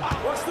outside.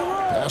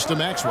 Pass to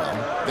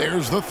Maxwell.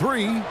 There's the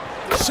 3.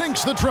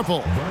 Sinks the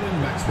triple.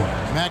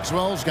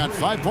 Maxwell's got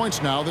 5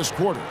 points now this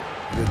quarter.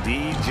 The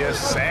D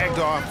just sagged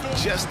off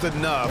just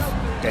enough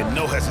and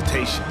no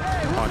hesitation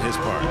on his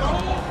part.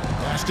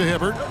 Pass to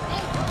Hibbert.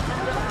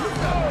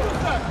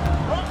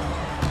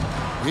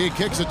 He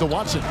kicks it to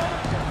Watson.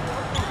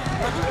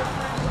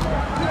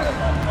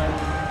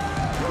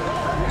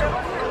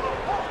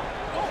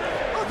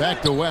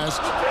 Back to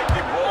West.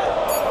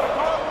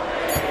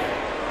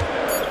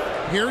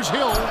 Here's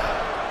Hill.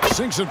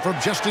 Sinks it from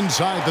just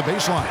inside the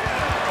baseline.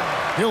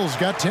 Hill's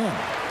got 10.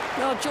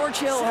 Well, George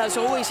Hill has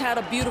always had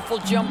a beautiful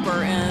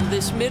jumper, and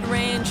this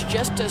mid-range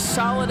just as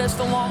solid as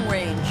the long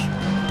range.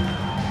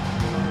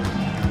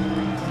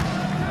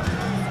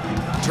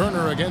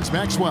 Turner against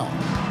Maxwell.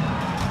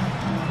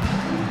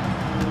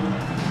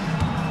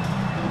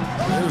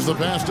 There's the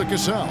pass to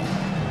Cassell.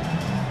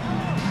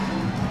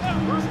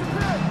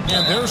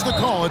 And there's the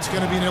call. It's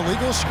going to be an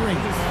illegal screen.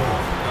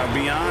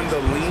 Beyond the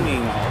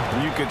leaning,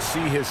 you could see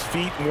his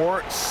feet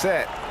weren't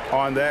set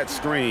on that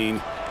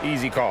screen.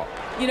 Easy call.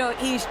 You know,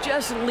 he's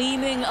just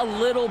leaning a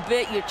little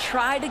bit. You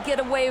try to get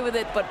away with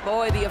it, but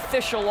boy, the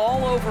official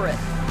all over it.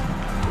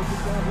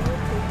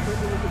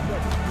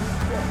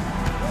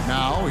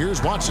 Now,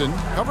 here's Watson,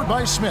 covered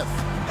by Smith.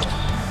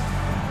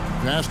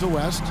 Pass to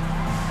West.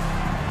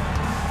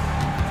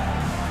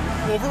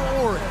 Over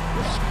Ori.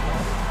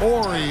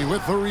 Ori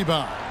with the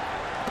rebound.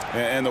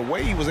 And the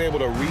way he was able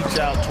to reach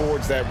out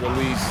towards that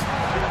release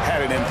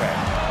had an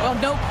impact. Well,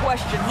 no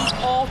question. He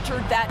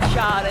altered that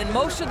shot, and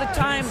most of the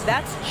time,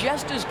 that's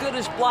just as good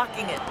as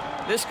blocking it.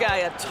 This guy,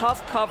 a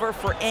tough cover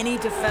for any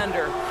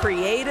defender.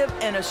 Creative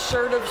and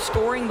assertive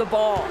scoring the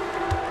ball.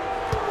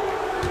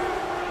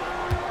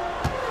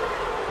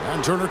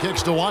 And Turner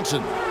kicks to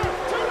Watson.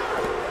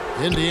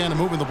 Indiana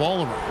moving the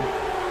ball around.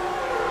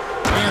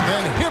 And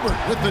then Hibbert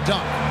with the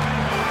dunk.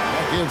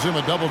 That gives him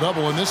a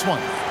double-double in this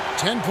one.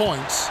 10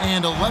 points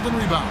and 11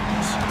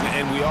 rebounds.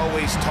 And we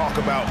always talk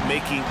about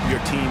making your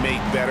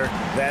teammate better.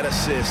 That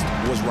assist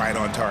was right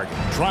on target.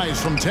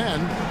 Tries from 10,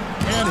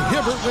 and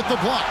Hibbert with the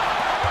block.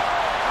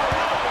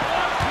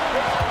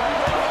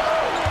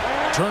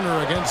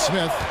 Turner against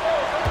Smith.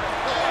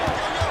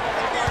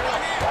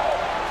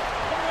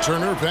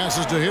 Turner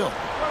passes to Hill.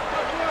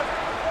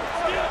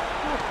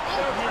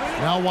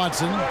 Now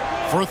Watson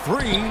for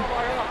 3.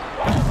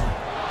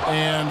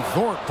 And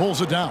Thorpe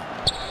pulls it down.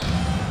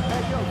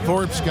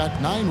 Thorpe's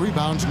got 9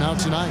 rebounds now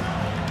tonight.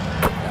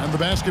 And the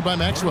basket by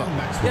Maxwell.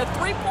 Yeah,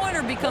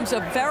 three-pointer becomes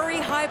a very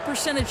high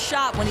percentage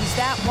shot when he's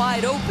that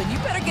wide open. You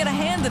better get a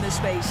hand in his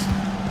face.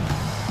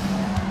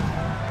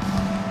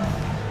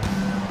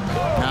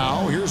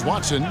 Now here's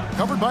Watson,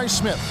 covered by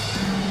Smith.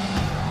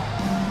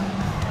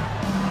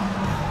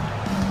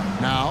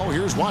 Now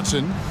here's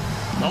Watson.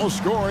 No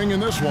scoring in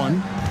this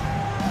one.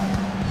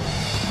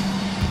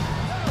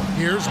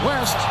 Here's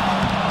West.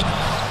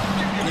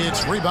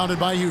 It's rebounded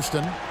by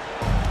Houston.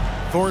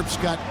 Thorpe's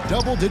got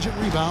double-digit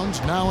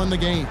rebounds now in the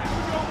game.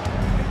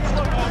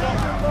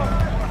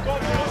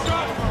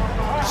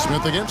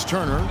 Smith against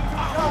Turner.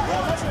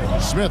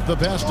 Smith the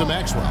pass to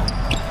Maxwell.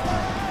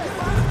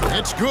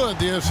 It's good,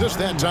 the assist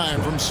that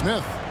time from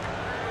Smith.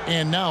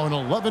 And now an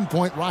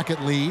 11-point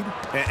Rocket lead.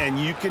 And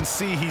you can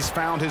see he's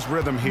found his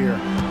rhythm here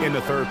in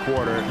the third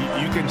quarter.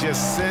 You can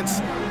just sense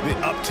the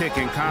uptick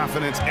in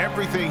confidence.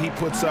 Everything he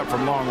puts up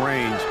from long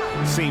range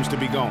seems to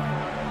be going.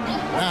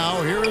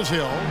 Now here is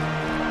Hill.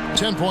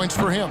 10 points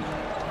for him.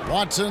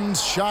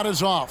 Watson's shot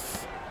is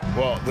off.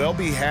 Well, they'll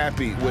be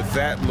happy with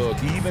that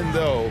look, even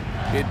though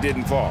it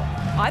didn't fall.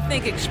 I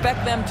think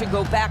expect them to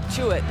go back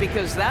to it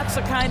because that's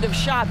the kind of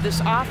shot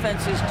this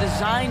offense is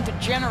designed to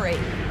generate.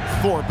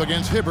 Thorpe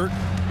against Hibbert.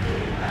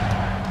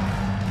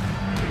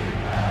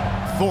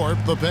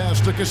 Thorpe the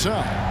pass to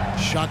Cassell.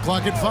 Shot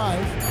clock at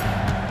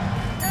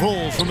 5.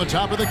 Bulls from the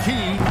top of the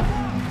key.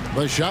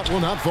 The shot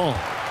will not fall.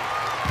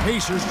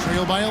 Pacers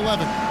trail by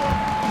 11.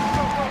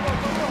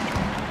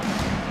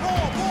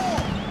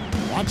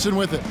 Watson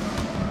with it.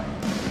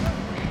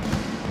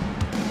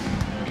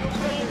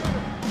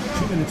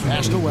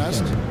 Pass to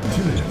West.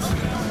 2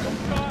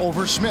 minutes.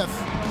 Over Smith.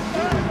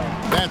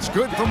 That's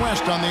good from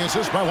West on the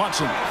assist by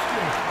Watson.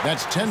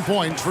 That's 10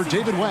 points for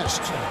David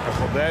West.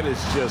 Well, that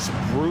is just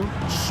brute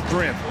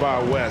strength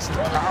by West,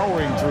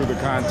 powering through the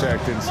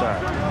contact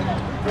inside.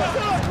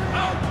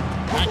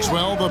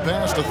 Maxwell the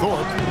pass to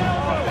Thorpe.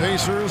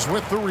 Pacers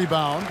with the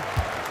rebound.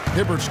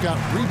 Hibbert's got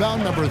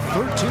rebound number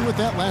 13 with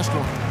that last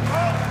one.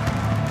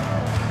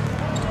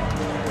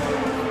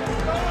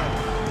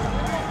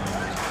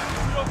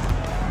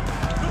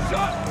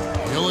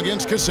 Hill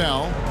against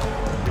Cassell.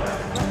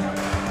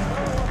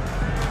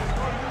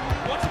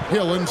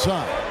 Hill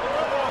inside.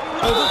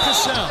 Over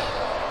Cassell.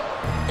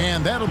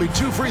 And that'll be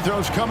 2 free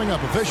throws coming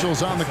up.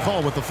 Officials on the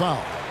call with the foul.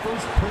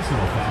 First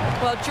personal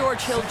foul. Well,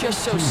 George Hill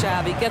just so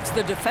savvy. Gets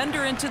the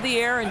defender into the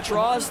air and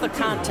draws the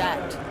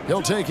contact.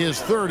 He'll take his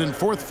 3rd and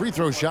 4th free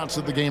throw shots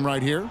of the game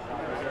right here.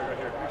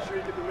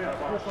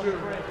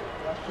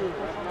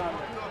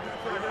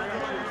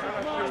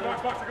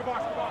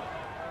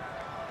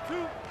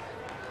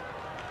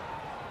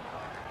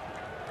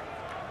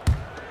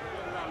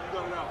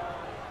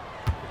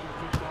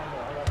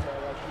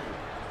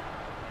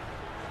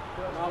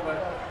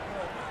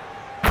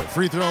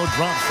 Free throw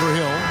drops for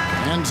Hill.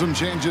 And some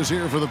changes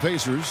here for the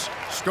Pacers.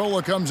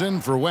 Scola comes in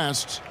for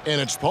West.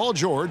 And it's Paul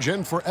George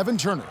in for Evan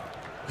Turner.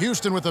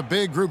 Houston with a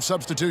big group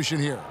substitution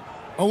here.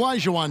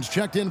 Olajuwon's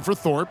checked in for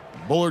Thorpe.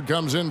 Bullard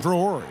comes in for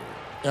Horry.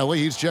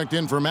 Elie's checked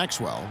in for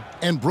Maxwell.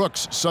 And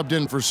Brooks subbed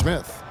in for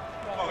Smith.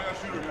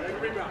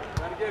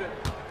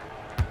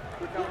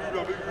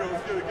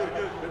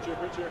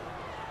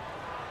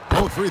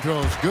 Both free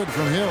throws good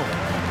from Hill.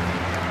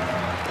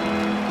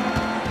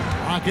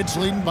 Rockets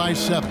leading by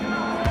 7.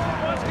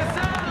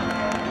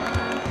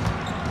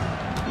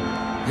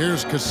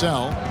 Here's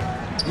Cassell.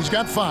 He's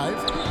got 5.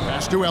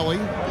 Pass to Elie.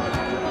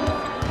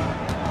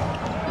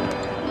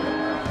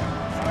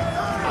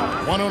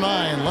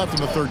 1:09 left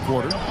in the third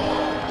quarter.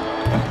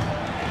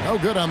 No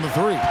good on the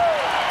 3.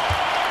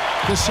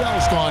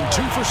 Cassell's gone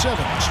 2 for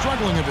 7,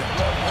 struggling a bit.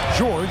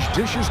 George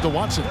dishes to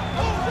Watson.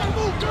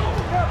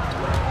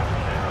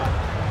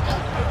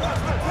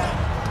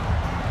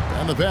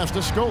 And the pass to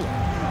Scola.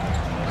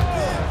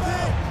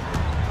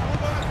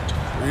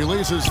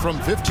 Releases from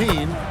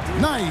 15.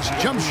 Nice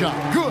jump shot.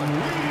 Good.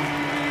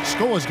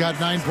 Scola's got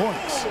 9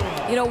 points.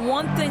 You know,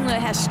 one thing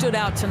that has stood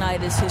out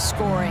tonight is his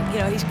scoring. You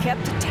know, he's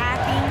kept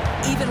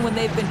attacking even when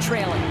they've been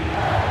trailing.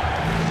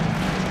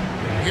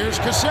 Here's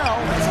Cassell.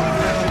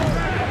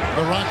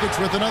 The Rockets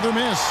with another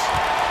miss.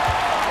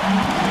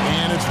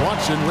 And it's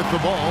Watson with the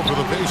ball for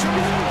the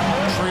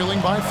Pacers. Trailing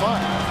by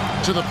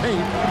 5. To the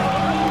paint.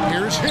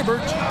 Here's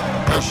Hibbert.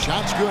 The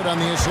shot's good on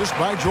the assist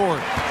by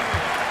George.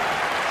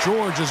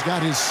 George has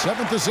got his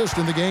 7th assist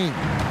in the game.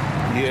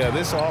 Yeah,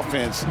 this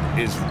offense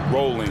is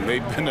rolling.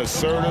 They've been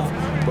assertive,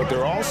 but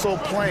they're also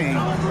playing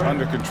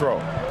under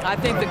control. I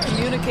think the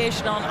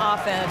communication on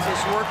offense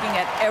is working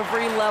at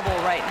every level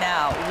right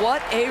now.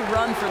 What a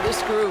run for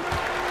this group.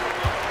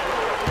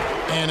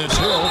 And it's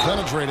Hill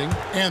penetrating.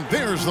 And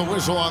there's the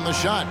whistle on the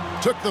shot.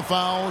 Took the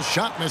foul.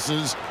 Shot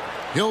misses.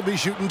 He'll be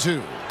shooting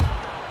 2.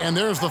 And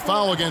there's the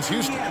foul against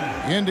Houston.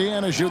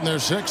 Indiana shooting their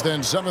 6th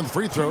and 7th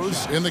free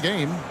throws in the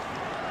game.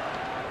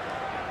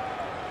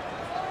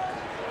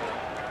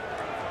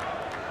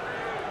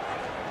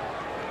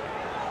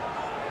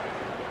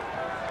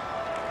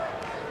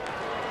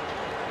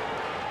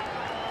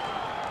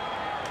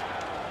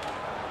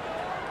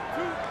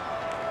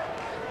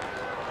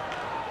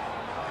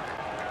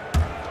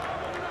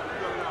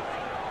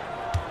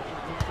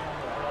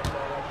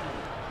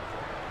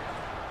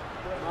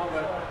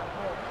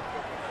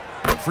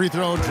 free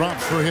throw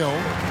drops for Hill.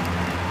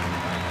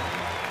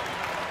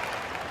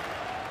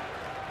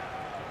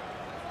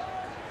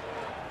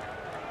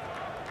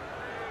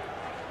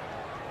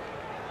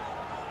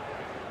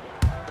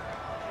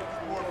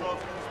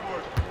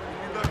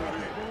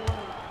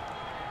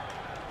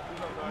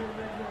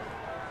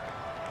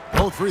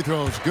 Both free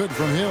throws good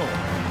from Hill.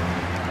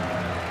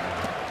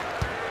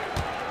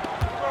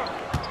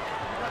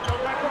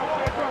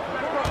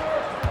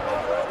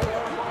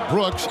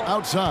 Brooks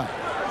outside.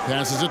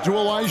 Passes it to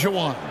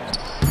Olajuwon.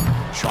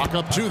 Chalk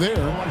up 2 there.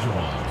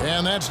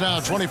 And that's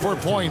now 24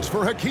 points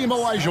for Hakeem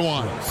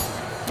Olajuwon.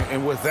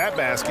 And with that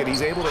basket,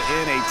 he's able to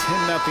end a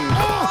 10-0.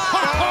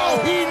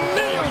 Oh, he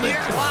nailed it.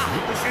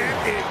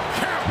 And it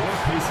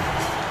counts.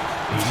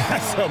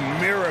 That's a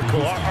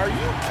miracle. Are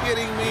you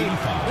kidding me?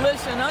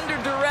 Listen, under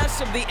duress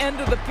of the end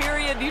of the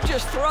period, you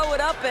just throw it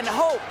up and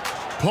hope.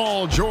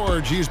 Paul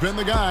George, he's been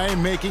the guy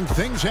making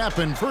things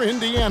happen for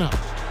Indiana.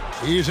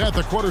 He's at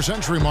the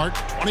quarter-century mark,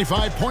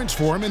 25 points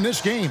for him in this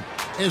game,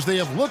 as they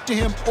have looked to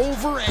him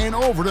over and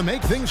over to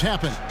make things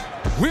happen.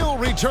 We'll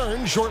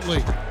return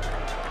shortly.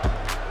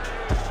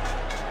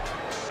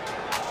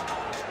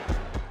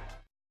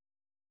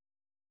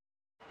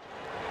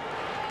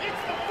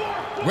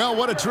 Well,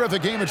 what a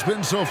terrific game it's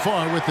been so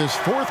far, with this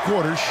fourth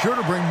quarter sure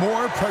to bring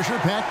more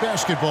pressure-packed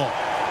basketball.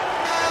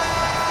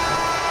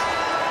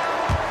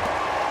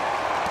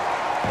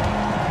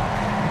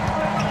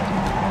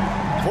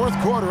 Fourth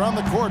quarter on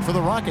the court for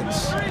the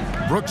Rockets.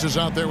 Brooks is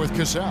out there with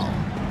Cassell.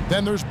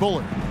 Then there's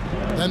Bullard.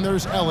 Then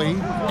there's Ellie,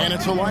 and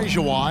it's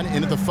Olajuwon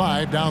in at the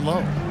 5 down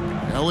low.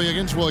 Ellie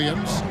against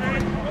Williams.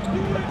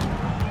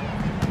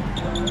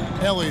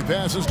 Ellie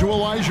passes to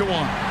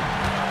Olajuwon.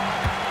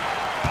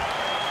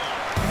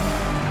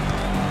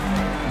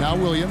 Now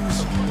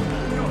Williams.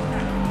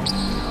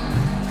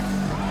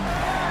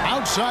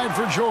 Outside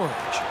for George.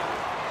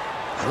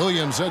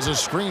 Williams sets a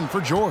screen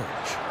for George.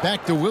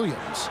 Back to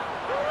Williams.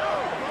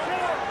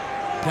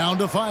 Down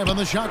to 5 on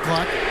the shot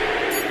clock.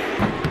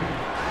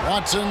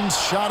 Watson's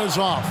shot is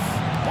off.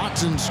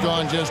 Watson's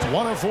gone just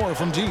 1 of 4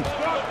 from deep.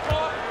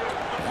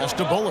 Pass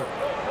to Bullard.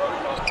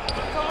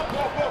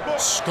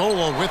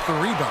 Scola with the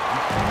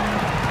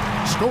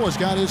rebound. Scola's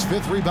got his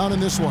 5th rebound in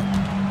this one.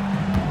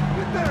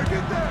 Get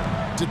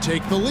there. To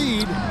take the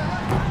lead.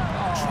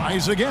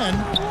 Tries again.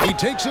 He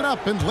takes it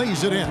up and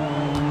lays it in.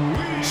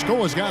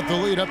 Scola's got the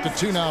lead up to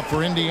 2 now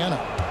for Indiana.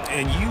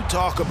 And you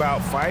talk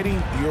about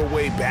fighting your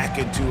way back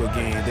into a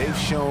game. They've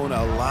shown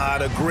a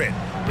lot of grit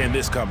in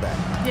this comeback.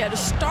 Yeah, to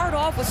start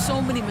off with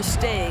so many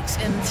mistakes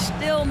and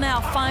still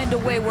now find a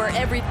way where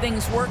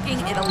everything's working,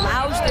 it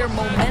allows their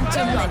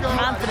momentum and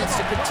confidence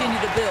to continue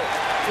to build.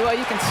 Well,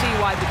 you can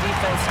see why the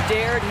defense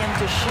dared him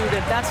to shoot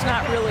it. That's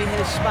not really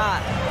his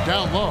spot.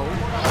 Down low,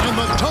 and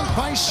the dunk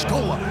by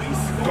Scola.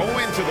 Go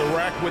into the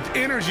rack with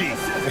energy,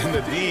 and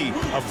the D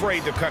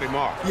afraid to cut him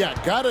off. Yeah,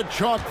 gotta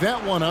chalk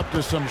that one up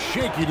to some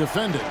shaky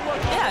defending.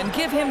 Yeah, and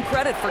give him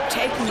credit for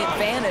taking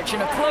advantage.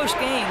 In a close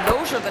game,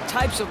 those are the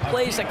types of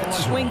plays that can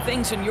swing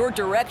things in your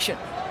direction.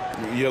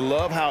 You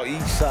love how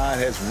each side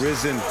has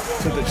risen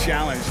to the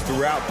challenge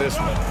throughout this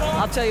one.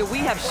 I'll tell you, we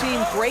have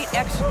seen great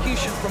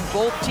execution from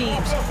both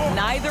teams.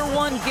 Neither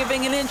one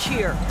giving an inch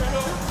here.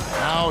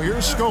 Now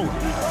here's Scola.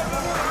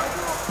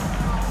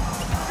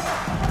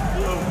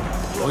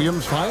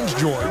 Williams finds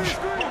George.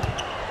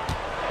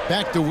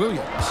 Back to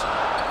Williams.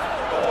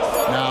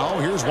 Now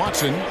here's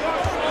Watson.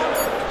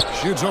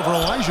 Shoots over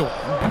Olajuwon.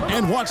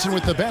 And Watson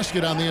with the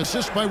basket on the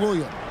assist by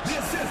Williams.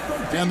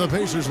 And the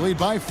Pacers lead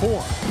by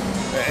 4.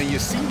 And you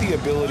see the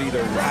ability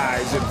to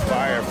rise and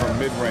fire from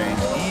mid-range,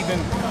 even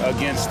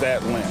against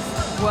that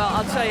length. Well,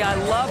 I'll tell you, I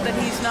love that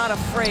he's not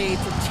afraid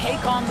to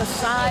take on the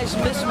size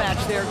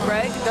mismatch there,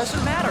 Greg. It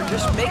doesn't matter.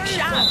 Just make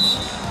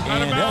shots.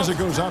 And as it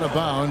goes out of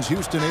bounds,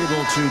 Houston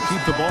able to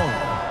keep the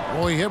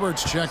ball. Roy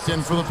Hibbert's checked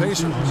in for the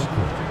Pacers.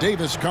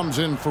 Davis comes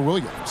in for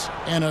Williams.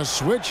 And a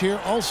switch here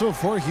also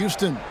for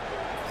Houston.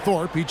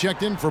 Thorpe, he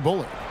checked in for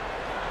Bullard.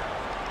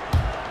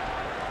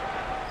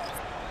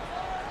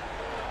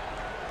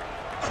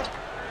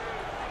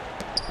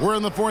 We're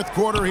in the fourth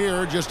quarter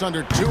here, just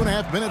under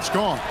 2.5 minutes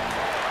gone.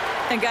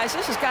 And guys,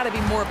 this has got to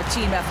be more of a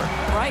team effort.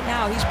 Right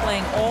now, he's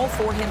playing all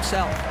for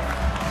himself.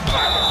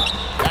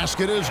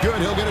 Basket is good.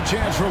 He'll get a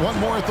chance for one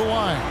more at the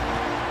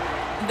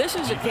line. This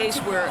is a case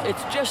where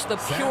it's just the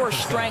pure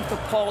strength of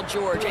Paul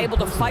George, able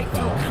to fight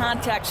through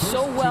contact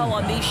so well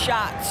on these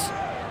shots.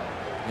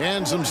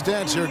 And some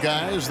stats here,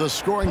 guys. The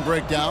scoring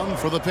breakdown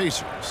for the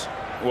Pacers.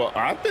 Well,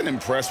 I've been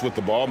impressed with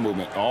the ball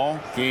movement all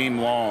game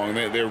long.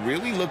 They're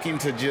really looking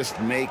to just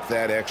make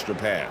that extra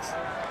pass.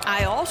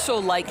 I also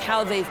like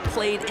how they've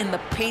played in the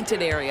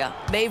painted area.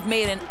 They've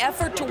made an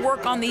effort to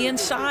work on the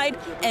inside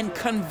and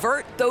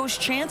convert those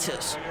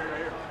chances.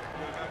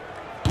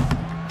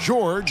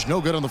 George, no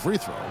good on the free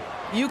throw.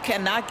 You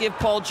cannot give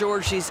Paul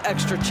George these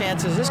extra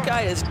chances. This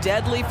guy is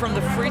deadly from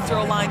the free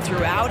throw line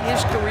throughout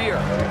his career.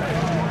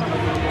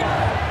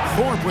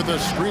 Thorpe with a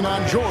screen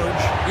on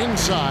George.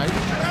 Inside.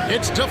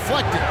 It's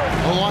deflected.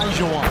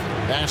 Olajuwon.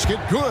 Basket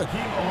good.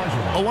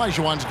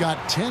 Olajuwon's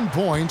got 10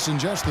 points in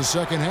just the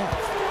second half.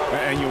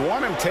 And you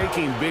want him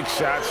taking big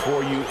shots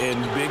for you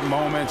in big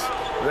moments.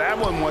 That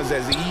one was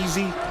as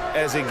easy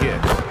as it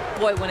gets.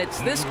 Boy, when it's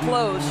this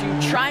close,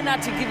 you try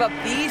not to give up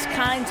these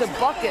kinds of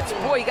buckets.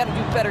 Boy, you got to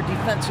do better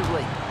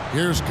defensively.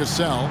 Here's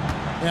Cassell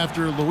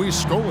after Luis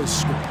Scola's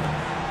score.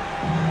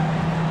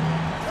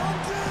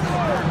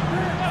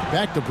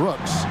 Back to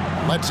Brooks.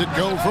 Lets it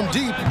go from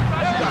deep.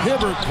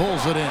 Hibbert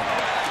pulls it in.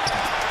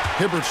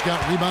 Hibbert's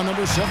got rebound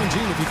number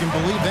 17, if you can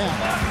believe that.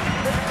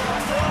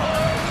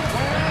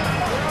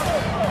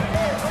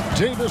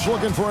 Davis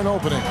looking for an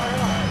opening.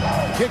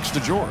 Kicks to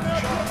George.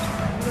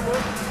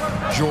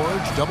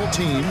 George double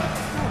team.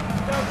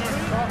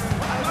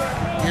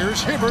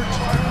 Here's Hibbert.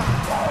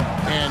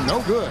 And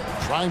no good.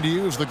 Trying to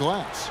use the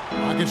glass.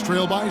 Rockets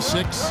trail by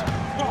 6.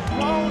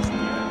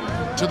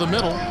 To the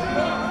middle.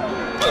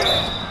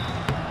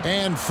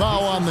 And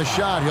foul on the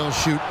shot. He'll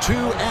shoot 2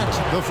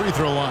 at the free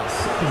throw line.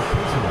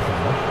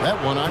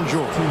 That one on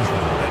George.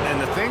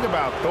 And the thing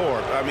about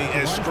Thorpe, I mean,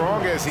 as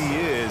strong as he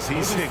is,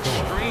 he's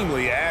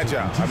extremely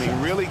agile. I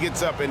mean, really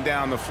gets up and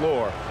down the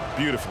floor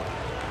beautifully.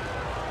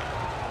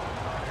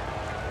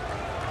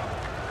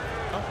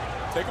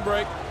 Take a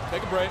break.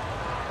 Take a break.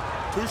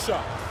 2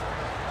 shots.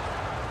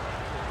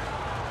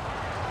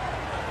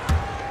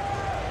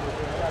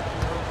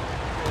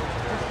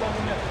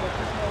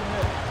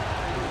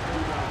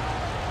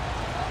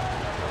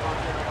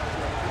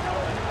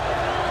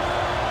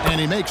 And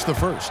he makes the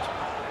first.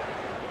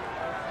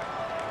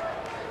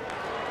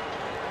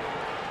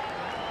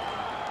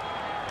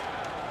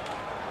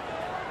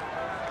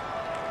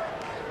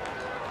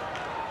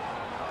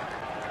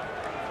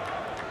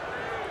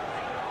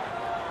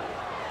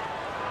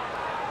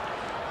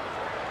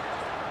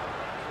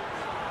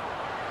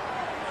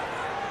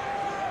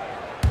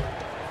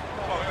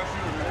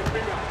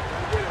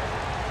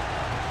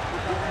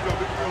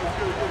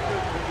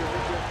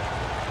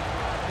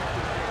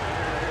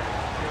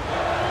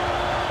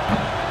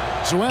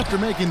 So after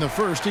making the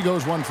first, he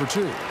goes 1 for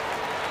 2.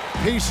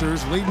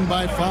 Pacers leading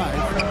by 5.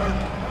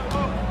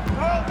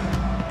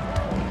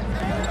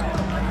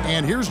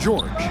 And here's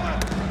George.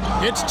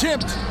 It's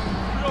tipped.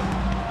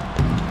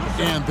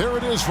 And there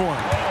it is for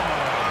him.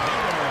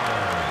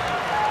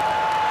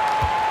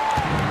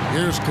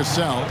 Here's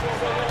Cassell.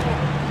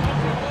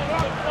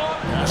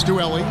 Pass to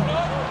Ellie.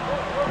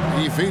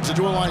 He feeds it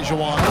to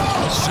Olajuwon.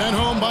 Sent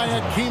home by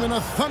Hakeem in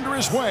a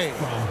thunderous way.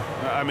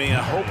 I mean,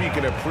 I hope you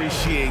can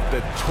appreciate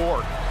the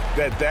torque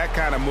that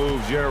kind of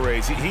move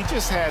generates. He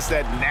just has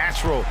that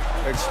natural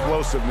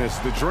explosiveness.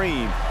 The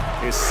dream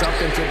is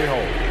something to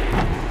behold.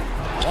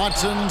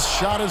 Watson's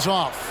shot is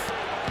off.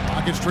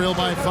 Rockets trail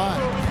by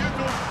 5.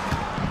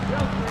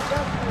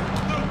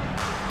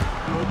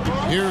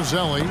 Here's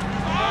Ellie.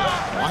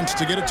 Wants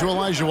to get it to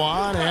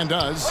Olajuwon and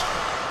does.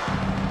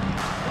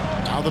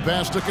 Now the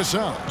pass to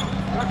Cassell.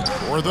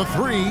 For the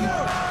 3.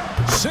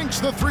 Sinks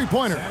the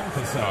three-pointer.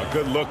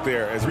 Good look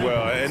there as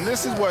well. And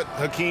this is what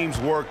Hakeem's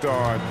worked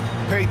on.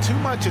 Pay too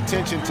much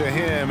attention to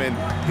him and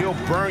he'll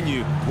burn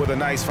you with a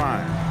nice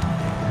find.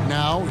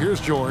 Now here's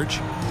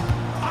George.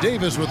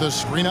 Davis with a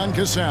screen on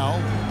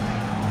Cassell.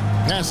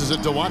 Passes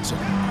it to Watson.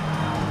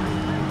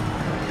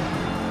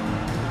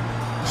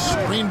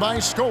 Screen by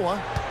Scola.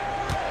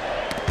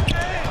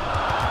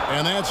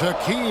 And that's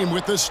Hakeem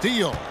with the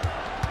steal.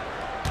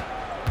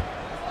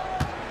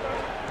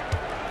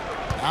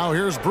 Now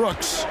here's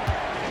Brooks.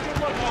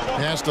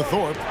 Pass to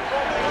Thorpe.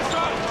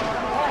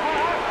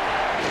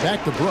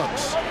 Back to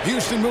Brooks.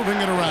 Houston moving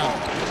it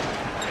around.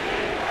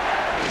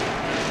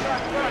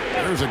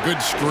 There's a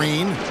good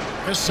screen.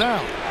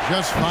 Cassell,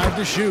 just 5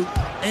 to shoot.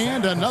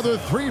 And another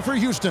 3 for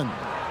Houston.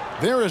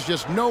 There is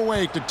just no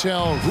way to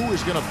tell who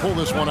is going to pull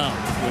this one out.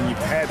 When you've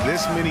had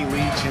this many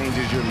lead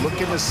changes, you're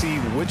looking to see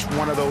which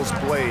one of those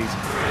plays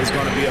is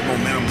going to be a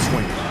momentum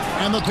swinger.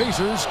 And the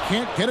Pacers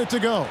can't get it to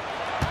go.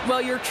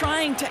 Well, you're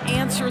trying to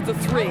answer the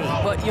 3,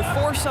 but you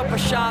force up a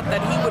shot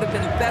that he would have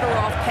been better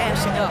off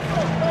passing up.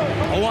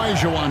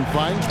 Olajuwon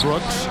finds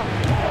Brooks.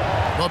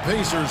 The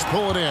Pacers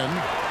pull it in.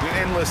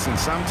 And listen,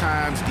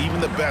 sometimes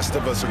even the best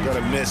of us are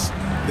going to miss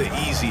the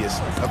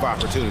easiest of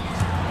opportunities.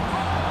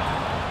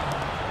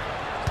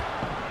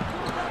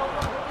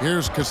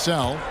 Here's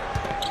Cassell.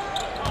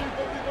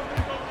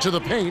 To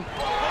the paint.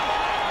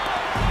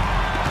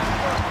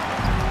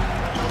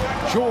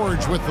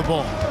 George with the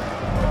ball.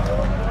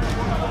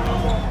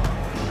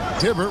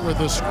 Hibbert with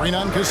a screen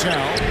on Cassell.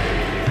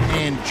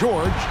 And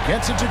George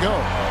gets it to go.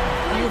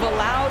 You've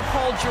allowed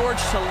Paul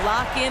George to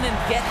lock in and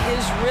get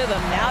his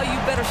rhythm. Now you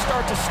better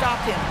start to stop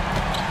him.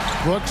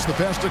 Brooks, the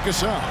pass to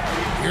Cassell.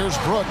 Here's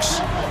Brooks.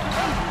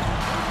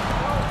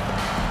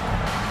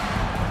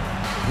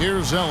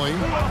 Here's Ellie.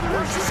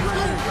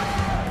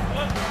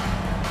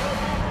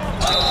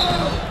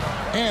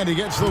 And he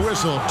gets the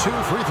whistle. 2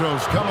 free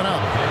throws coming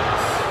up.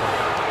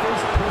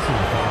 First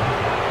personal foul.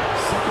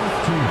 Second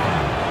team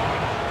foul.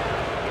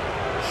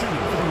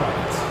 Shooting for the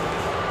Rockets.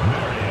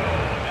 Mario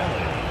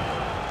Ellie.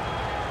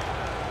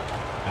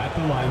 At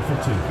the line for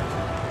 2.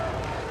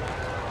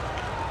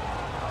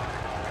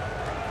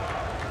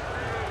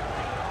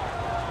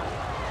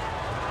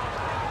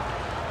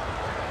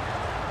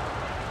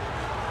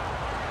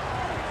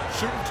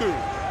 shooting 2.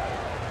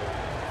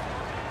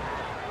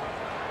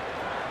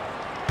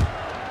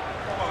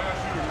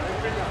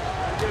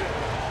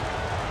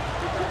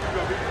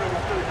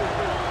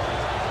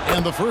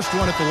 And the first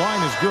one at the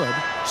line is good.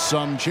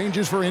 Some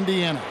changes for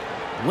Indiana.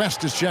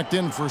 West is checked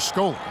in for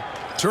Scola.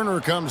 Turner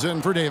comes in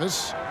for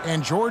Davis.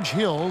 And George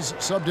Hills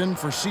subbed in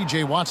for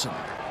C.J. Watson.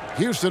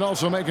 Houston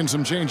also making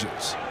some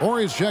changes.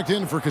 Horry's checked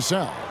in for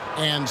Cassell.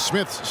 And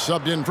Smith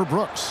subbed in for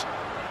Brooks.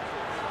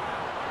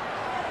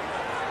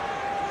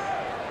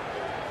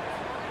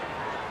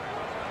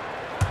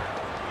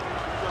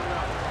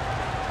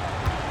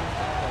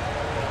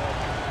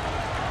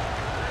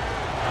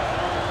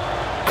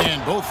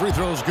 And both free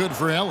throws good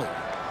for Ellie.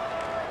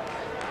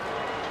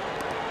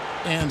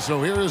 And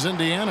so here is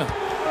Indiana.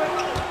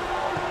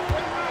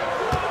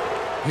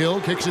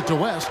 Hill kicks it to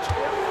West.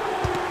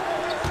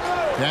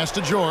 Pass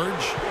to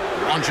George.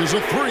 Launches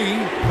a 3.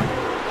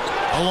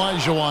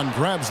 Olajuwon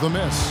grabs the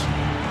miss.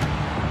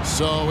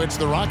 So it's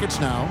the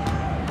Rockets now.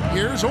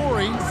 Here's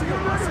Horry.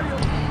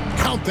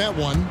 Count that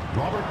one.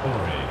 Robert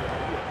Horry.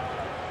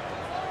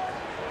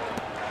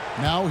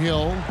 Now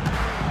Hill.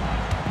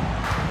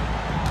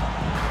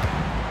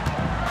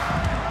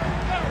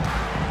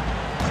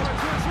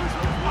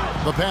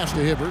 The pass to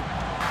Hibbert.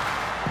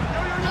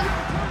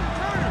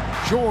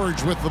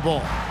 George with the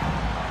ball.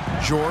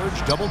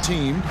 George double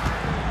teamed.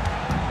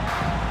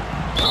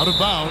 Out of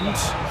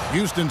bounds.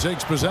 Houston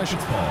takes possession.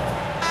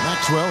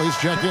 Maxwell is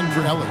checked in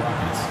for Ellie.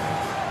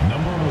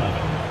 Number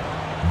 11,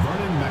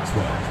 Vernon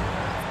Maxwell.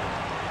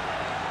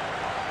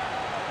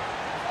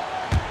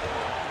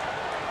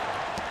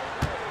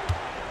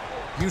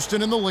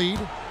 Houston in the lead.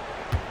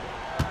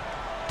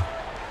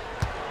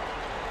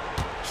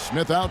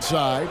 Smith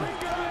outside.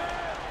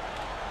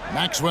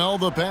 Maxwell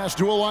the pass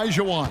to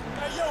Olajuwon.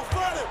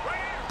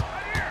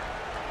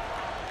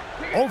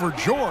 Over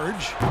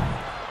George.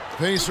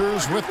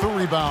 Pacers with the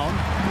rebound.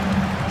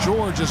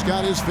 George has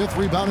got his 5th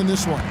rebound in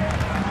this one.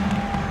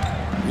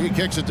 He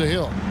kicks it to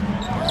Hill.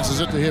 Passes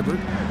it to Hibbert.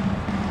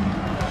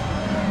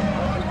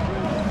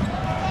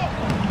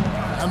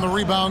 And the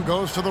rebound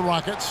goes to the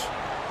Rockets.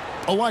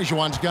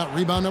 Olajuwon's got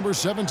rebound number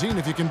 17,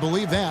 if you can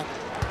believe that.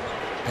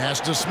 Pass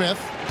to Smith.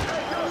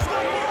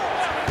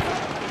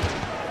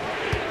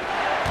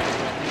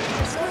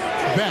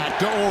 Back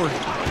to Horry.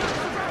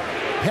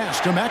 Pass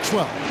to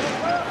Maxwell.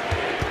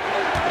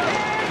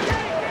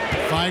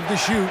 5 to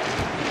shoot.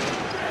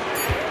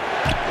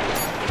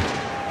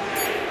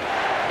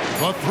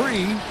 The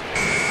 3.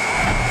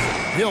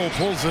 Hill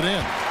pulls it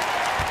in.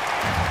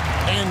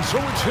 And so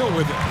it's Hill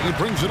with it. He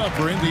brings it up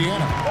for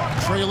Indiana.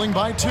 Trailing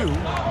by 2.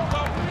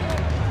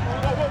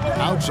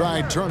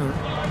 Outside Turner.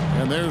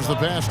 And there's the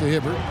pass to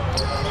Hibbert.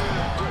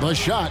 The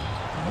shot,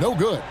 no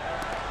good.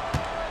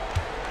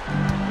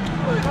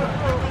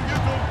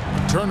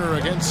 Turner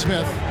against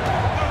Smith.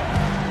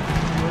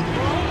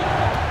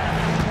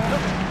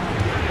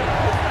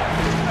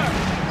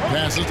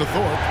 Passes to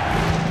Thorpe.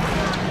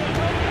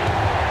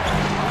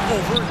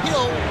 Over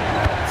Hill.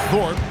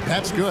 Thorpe,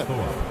 that's good.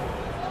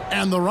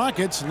 And the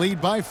Rockets lead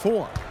by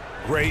 4.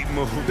 Great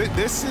move.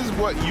 This is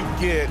what you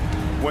get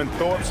when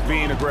Thorpe's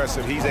being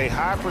aggressive. He's a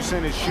high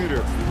percentage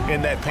shooter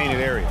in that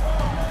painted area.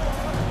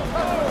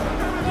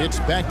 It's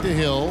back to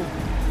Hill.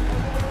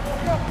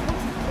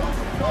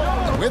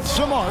 With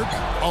some arc.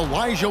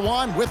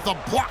 Olajuwon with the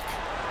block.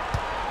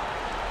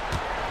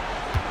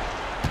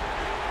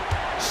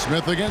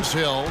 Smith against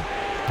Hill.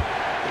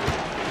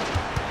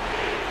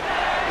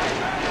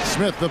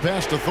 Smith the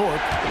pass to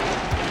Thorpe.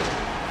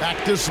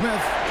 Back to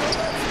Smith.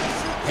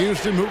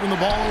 Houston moving the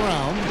ball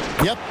around.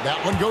 Yep,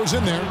 that one goes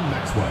in there.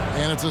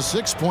 And it's a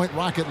 6-point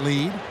Rocket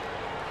lead.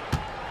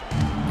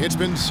 It's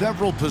been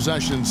several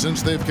possessions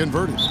since they've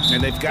converted.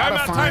 And they've got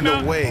to find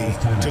a way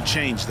to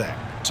change that.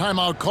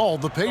 Timeout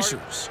called the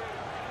Pacers.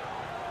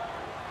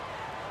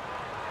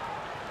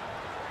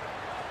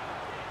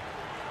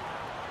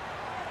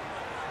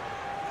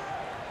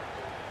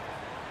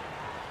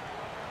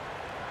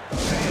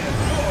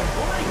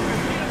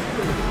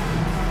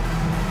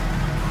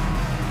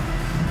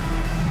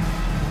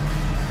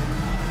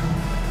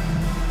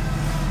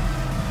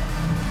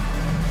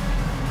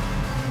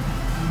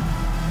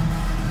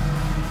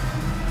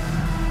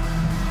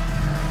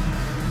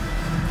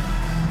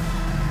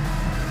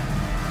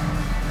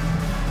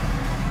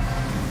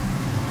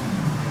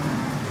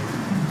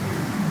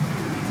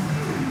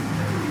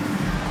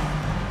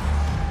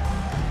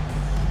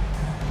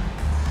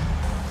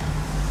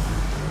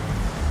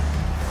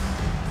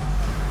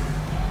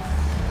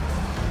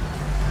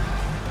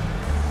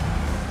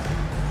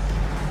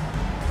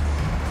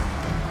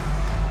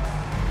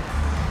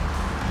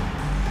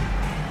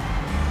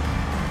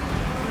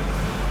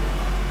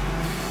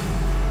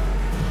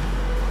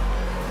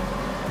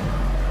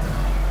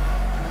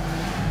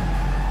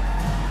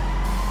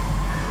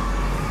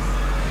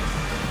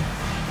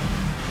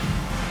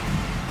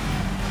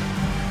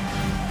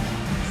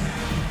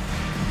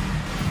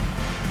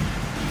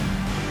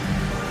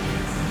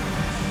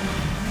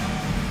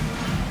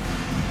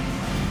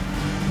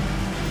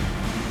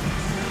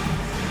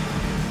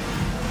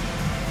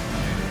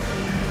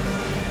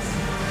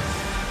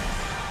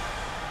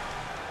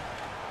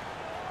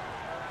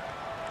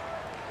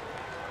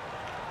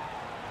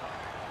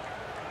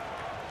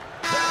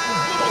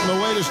 And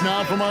the latest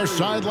now from our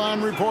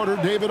sideline reporter,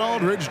 David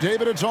Aldridge.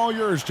 David, it's all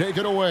yours. Take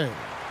it away.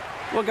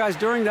 Well, guys,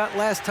 during that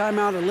last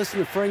timeout, I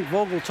listened to Frank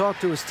Vogel talk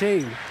to his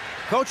team.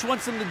 Coach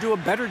wants them to do a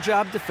better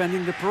job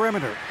defending the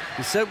perimeter.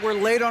 He said we're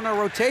late on our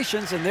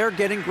rotations, and they're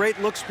getting great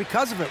looks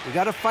because of it. We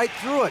got to fight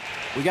through it.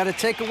 We got to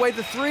take away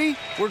the three.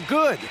 We're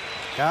good,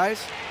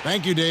 guys.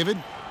 Thank you, David.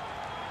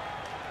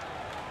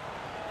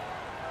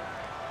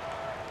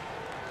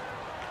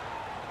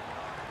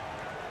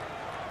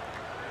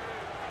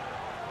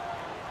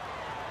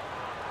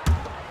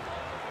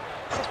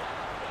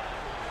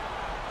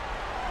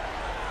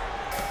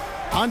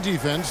 On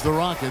defense, the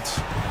Rockets,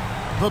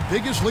 the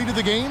biggest lead of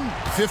the game,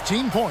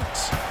 15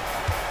 points.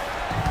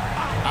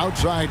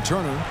 Outside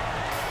Turner.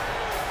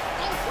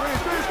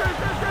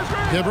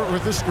 Hibbert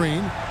with the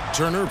screen.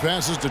 Turner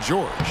passes to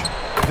George.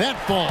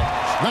 That falls.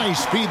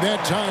 Nice speed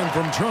that time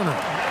from Turner.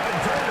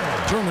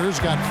 Turner's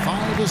got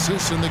 5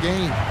 assists in the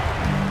game.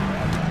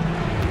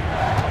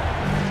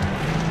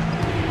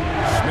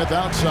 Smith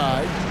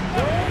outside.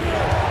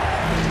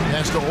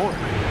 Pass to Orr.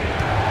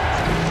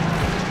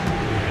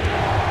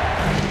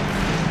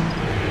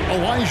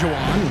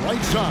 Olajuwon,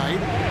 right side.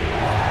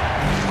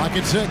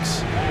 Pocket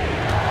 6.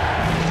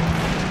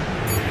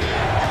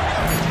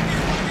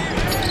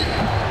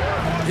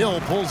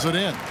 Hill pulls it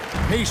in.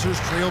 Pacers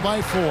trail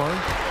by 4.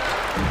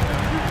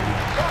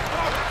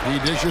 He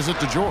dishes it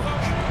to George.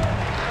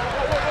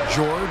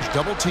 George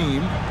double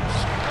team.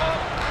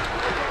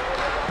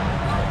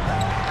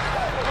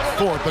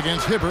 Thorpe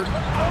against Hibbert.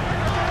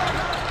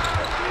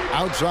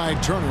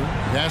 Outside Turner.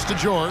 Pass to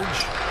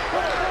George.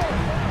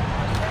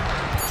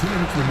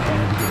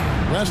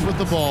 West with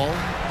the ball.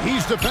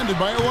 He's defended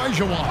by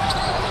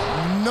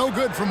Olajuwon. No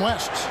good from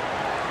West.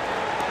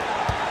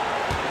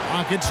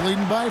 Rockets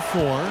leading by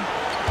 4.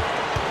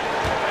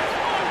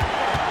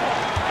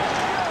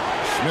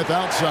 Smith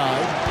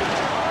outside.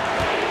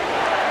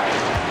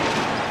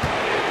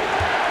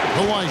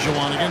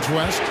 Olajuwon against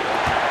West.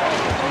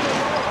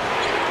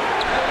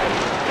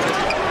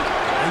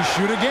 They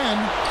shoot again.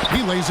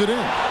 He lays it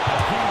in.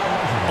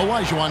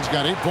 Olajuwon's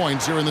got 8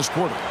 points here in this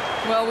quarter.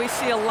 Well, we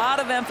see a lot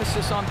of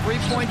emphasis on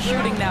three-point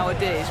shooting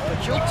nowadays, but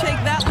you'll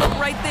take that look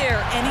right there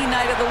any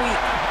night of the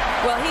week.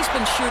 Well, he's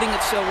been shooting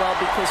it so well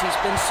because he's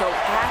been so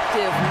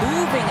active,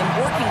 moving and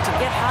working to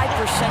get high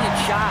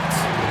percentage shots.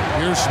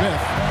 Here's Smith.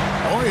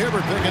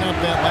 Hibbert picking up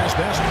that last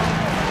basket.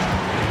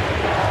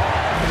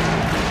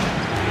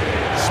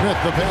 Smith,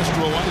 the pass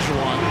to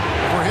Olajuwon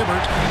for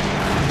Hibbert.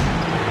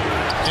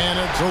 And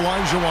it's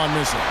Olajuwon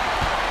missing.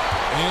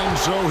 And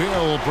so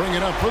he'll bring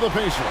it up for the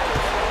Pacers.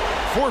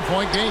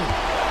 4-point game.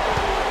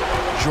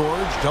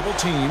 George double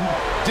team,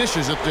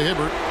 dishes it to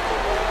Hibbert.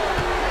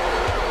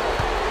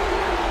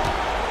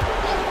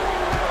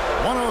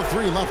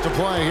 1:03 left to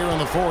play here in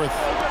the 4th.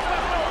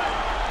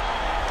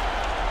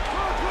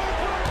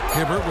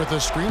 Hibbert with a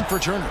screen for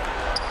Turner.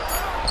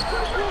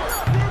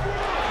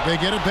 They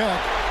get it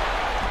back.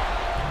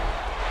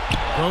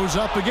 Goes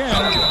up again.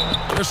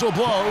 Whistle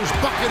blows.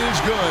 Bucket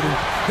is good.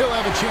 He'll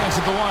have a chance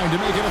at the line to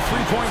make it a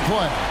 3-point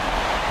play.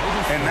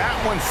 And that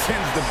one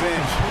sends the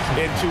bench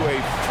into a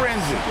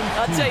frenzy.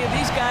 I'll tell you,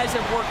 these guys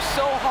have worked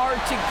so hard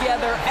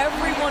together.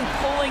 Everyone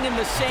pulling in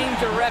the same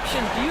direction.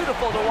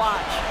 Beautiful to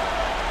watch.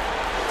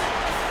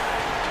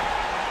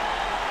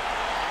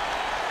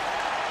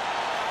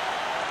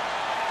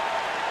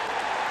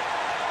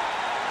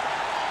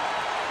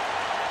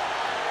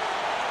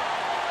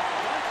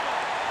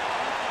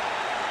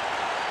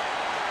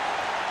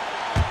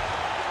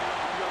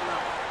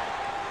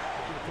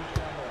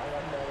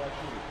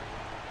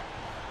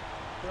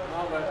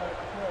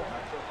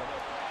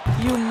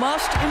 You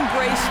must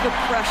embrace the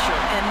pressure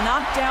and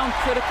knock down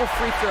critical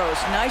free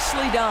throws.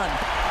 Nicely done.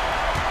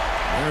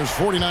 There's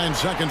 49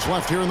 seconds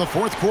left here in the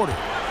 4th quarter.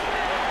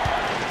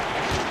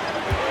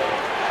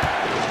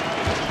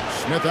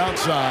 Smith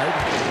outside.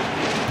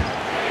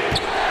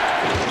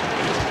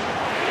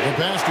 The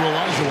pass to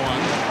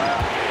Olajuwon.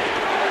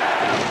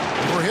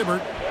 For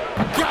Hibbert.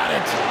 Got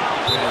it!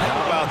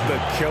 How about the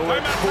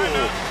killer pull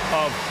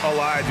of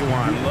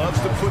Olajuwon?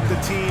 Loves to put the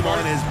team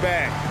on his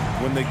back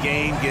when the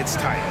game gets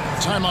tight.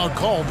 Timeout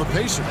called the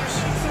Pacers.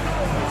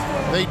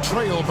 They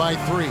trail by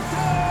 3.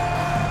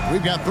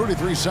 We've got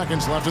 33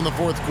 seconds left in the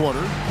 4th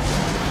quarter.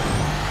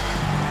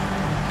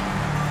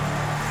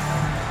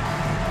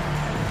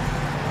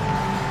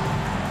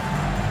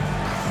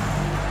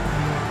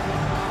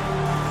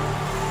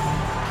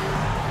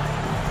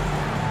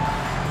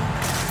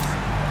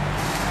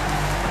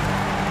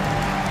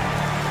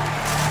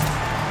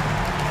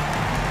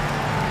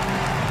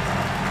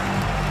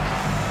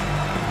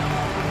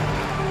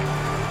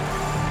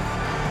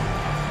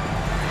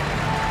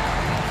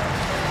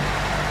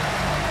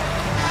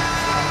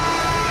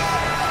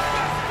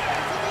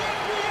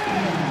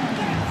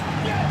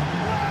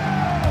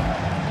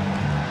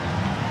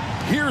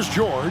 Here's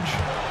George.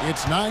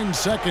 It's 9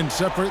 seconds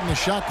separating the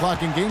shot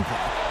clock and game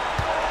clock.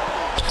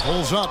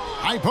 Pulls up,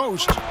 high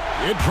post.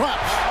 It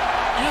drops.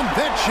 And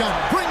that shot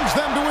brings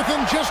them to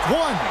within just 1.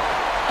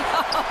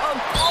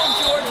 Paul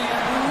George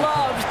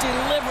loves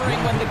sometimes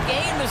delivering when the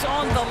game is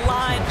on the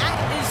line. That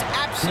is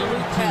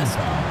absolute best.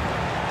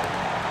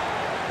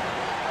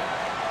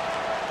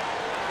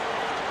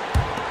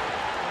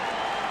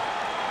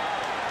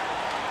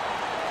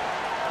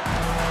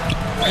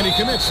 And he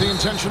commits the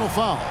intentional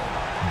foul.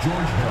 George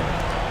Hill,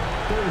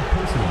 third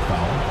personal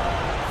foul,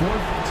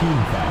 fourth team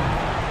foul.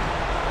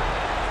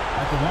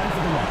 At the line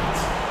for the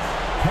Rockets,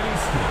 Kenny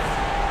Smith,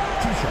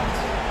 2 shots.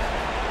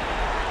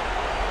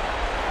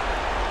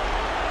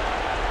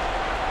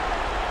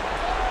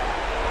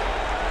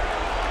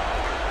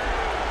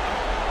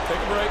 Take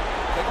a break.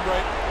 Take a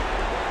break.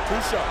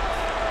 2 shots.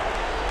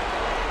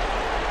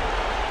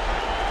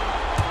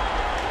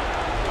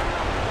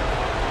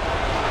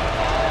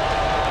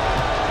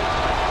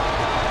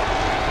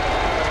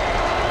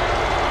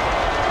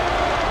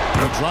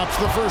 He drops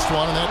the first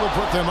one, and that will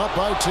put them up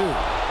by 2.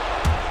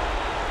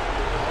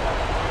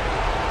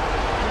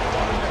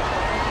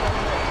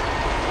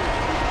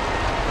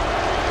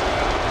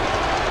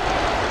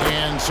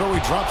 And so he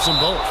drops them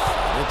both.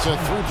 It's a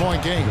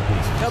 3-point game.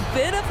 A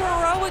bit of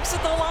heroics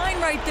at the line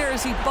right there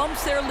as he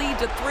bumps their lead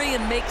to 3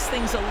 and makes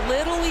things a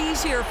little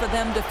easier for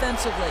them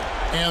defensively.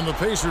 And the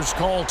Pacers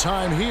call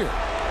time here.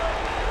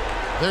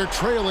 They're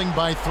trailing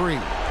by 3.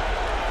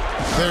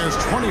 There's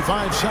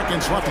 25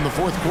 seconds left in the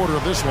fourth quarter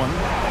of this one.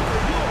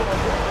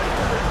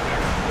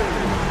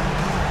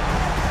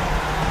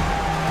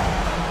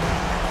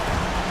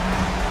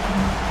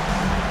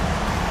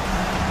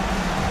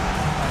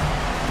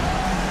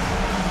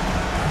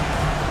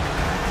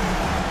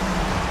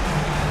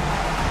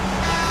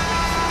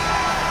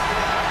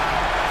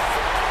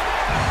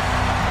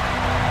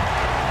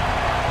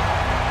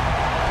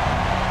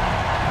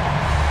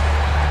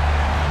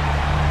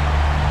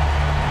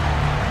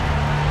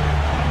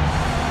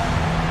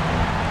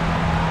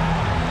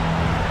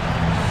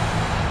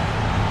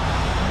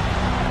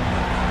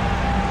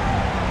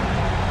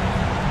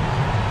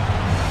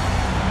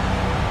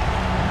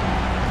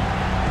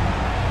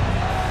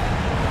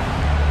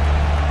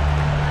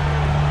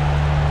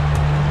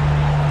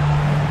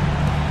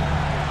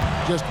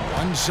 Just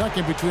 1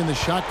 second between the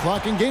shot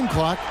clock and game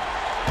clock.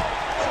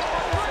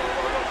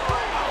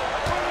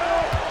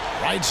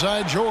 Right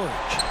side, George.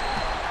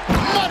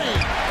 Money!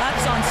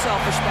 That's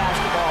unselfish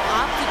basketball.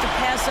 Opted to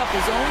pass up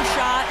his own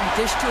shot and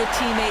dish to a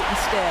teammate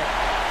instead.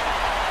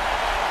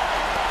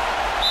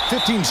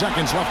 15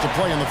 seconds left to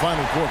play in the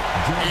final quarter.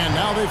 And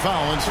now they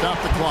foul and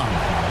stop the clock.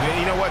 Yeah,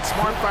 you know what?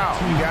 Smart foul.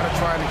 You got to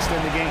try and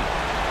extend the game.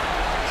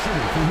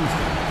 Shooting for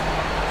Houston,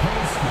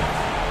 Kenny Smith,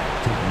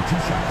 taking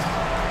 2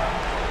 shots.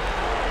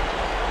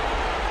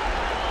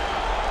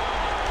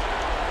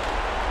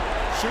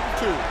 Shooting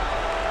 2.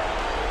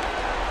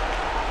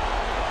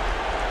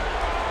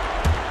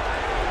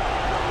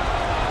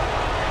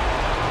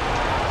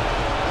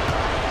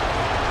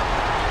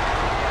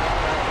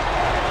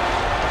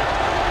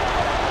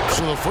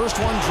 So the first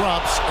one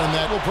drops, and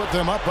that will put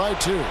them up by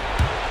 2.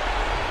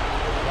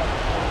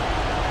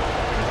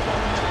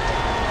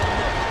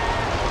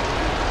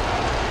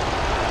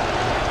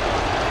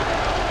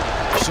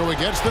 So he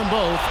gets them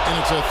both, and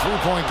it's a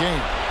 3-point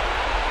game.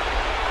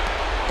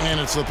 And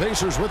it's the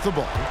Pacers with the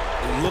ball.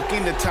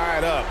 Looking to tie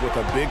it up with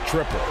a big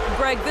triple.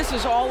 Greg, this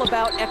is all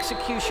about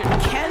execution.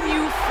 Can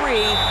you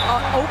free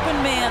an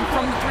open man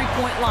from the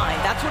 3-point line?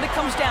 That's what it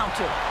comes down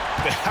to.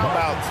 How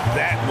about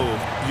that move?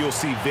 You'll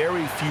see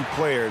very few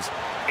players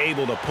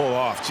able to pull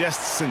off.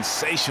 Just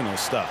sensational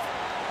stuff.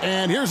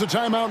 And here's a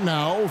timeout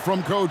now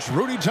from Coach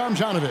Rudy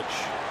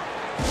Tomjanovich.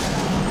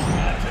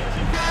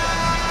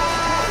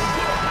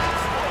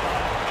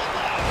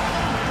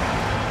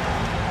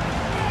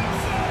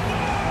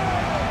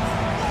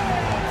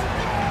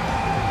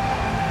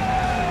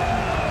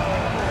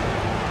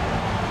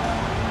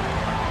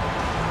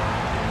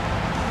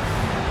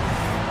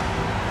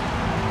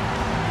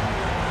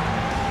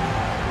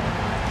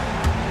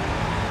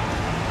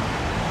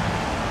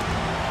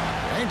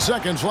 8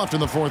 seconds left in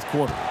the fourth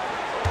quarter.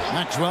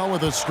 Maxwell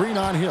with a screen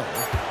on Hill.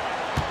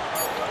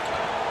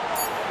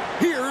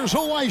 Here's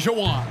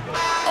Olajuwon.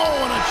 Oh,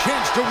 and a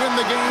chance to win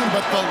the game,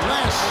 but the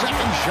last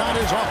second shot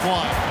is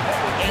offline.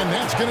 And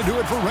that's going to do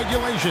it for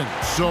regulation.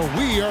 So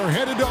we are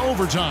headed to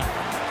overtime.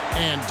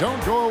 And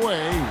don't go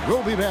away.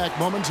 We'll be back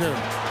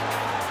momentarily.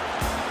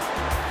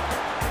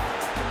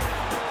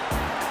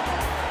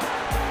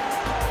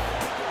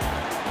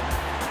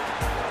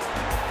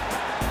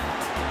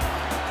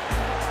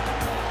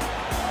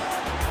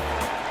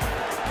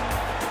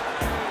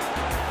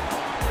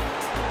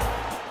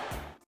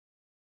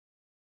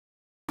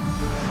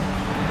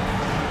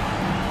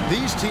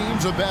 These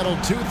teams have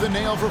battled tooth and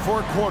nail for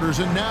 4 quarters,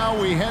 and now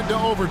we head to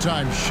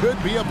overtime.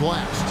 Should be a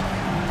blast.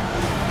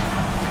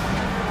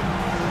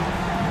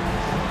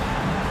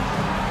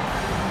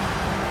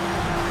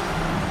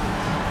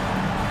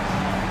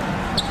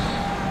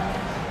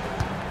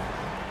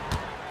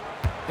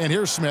 And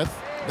here's Smith.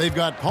 They've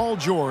got Paul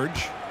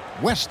George.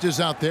 West is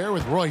out there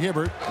with Roy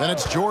Hibbert. Then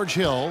it's George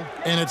Hill,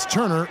 and it's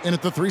Turner in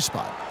at the 3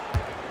 spot.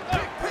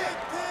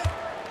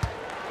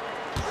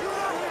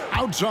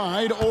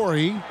 Outside,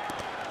 Ori.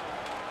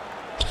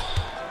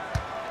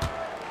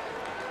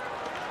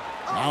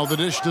 Now the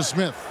dish to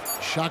Smith.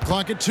 Shot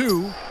clock at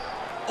 2.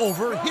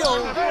 Over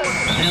Hill.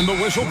 And the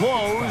whistle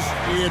blows.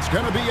 It's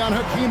going to be on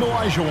Hakeem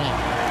Olajuwon.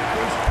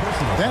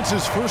 That's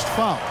his first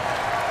foul.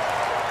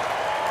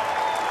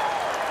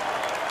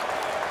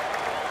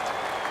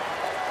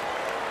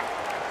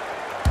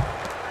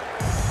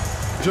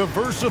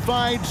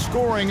 Diversified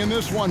scoring in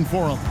this one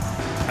for him.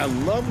 I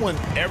love when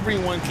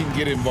everyone can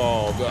get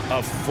involved,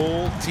 a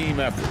full team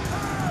effort.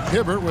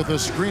 Hibbert with a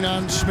screen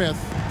on Smith.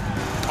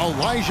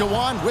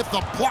 Olajuwon with the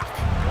block.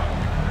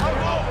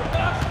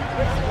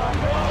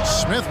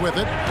 Smith with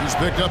it. He's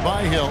picked up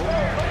by Hill.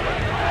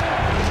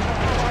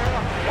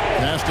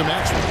 Pass to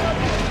Maxwell.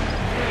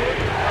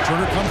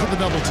 Turner comes with the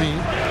double team.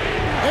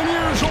 And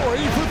here's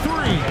Horry for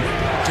 3.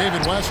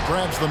 David West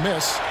grabs the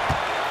miss.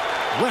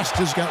 West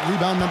has got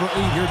rebound number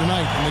 8 here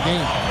tonight in the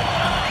game.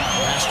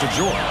 Pass to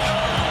George.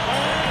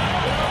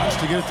 Wants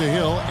to get it to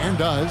Hill, and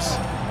does.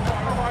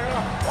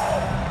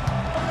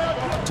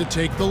 To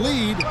take the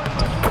lead,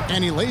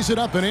 and he lays it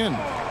up and in.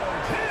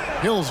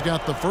 Hill's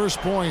got the first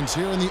points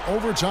here in the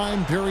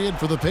overtime period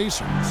for the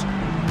Pacers.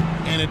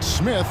 And it's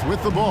Smith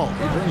with the ball.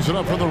 He brings it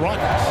up for the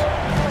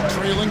Rockets.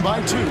 Trailing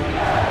by 2.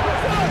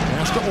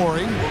 Pass to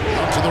Horry,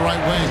 out to the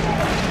right wing.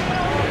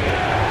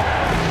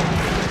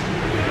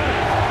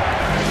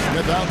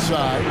 Smith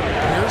outside.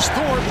 Here's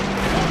Thorpe.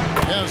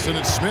 Yes, and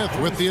it's Smith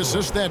with the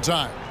assist that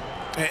time.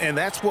 And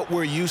that's what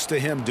we're used to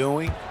him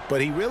doing,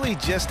 but he really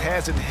just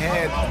hasn't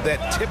had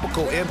that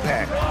typical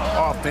impact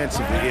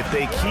offensively. If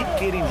they keep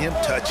getting him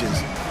touches,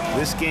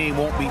 this game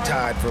won't be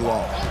tied for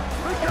long.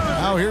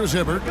 Now here's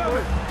Hibbert.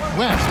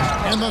 West,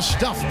 and the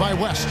stuff by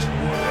West.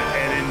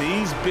 And in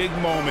these big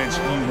moments,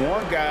 you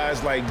want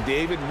guys like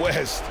David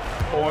West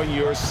on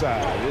your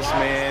side. This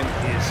man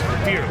is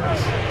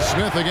fearless.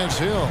 Smith against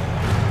Hill.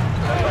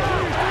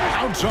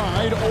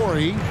 Outside,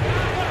 Horry.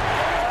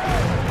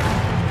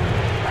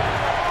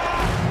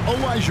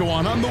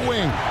 Olajuwon on the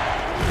wing.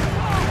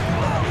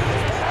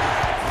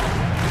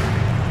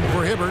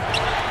 For Hibbert.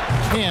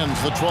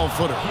 Cans the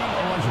 12-footer.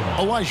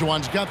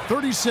 Olajuwon's got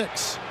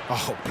 36.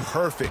 Oh,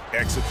 perfect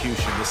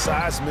execution. The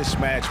size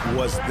mismatch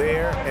was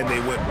there, and they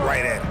went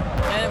right at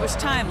it. And it was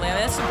timely. I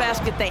mean, that's the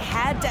basket they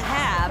had to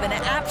have in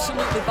an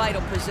absolutely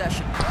vital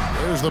possession.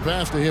 There's the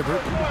pass to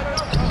Hibbert.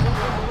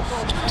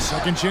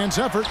 Second chance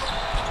effort.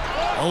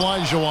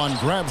 Olajuwon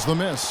grabs the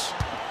miss.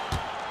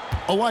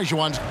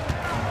 Olajuwon's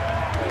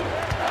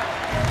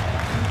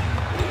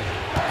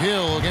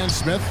Hill against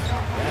Smith.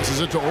 Passes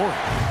it to Horry.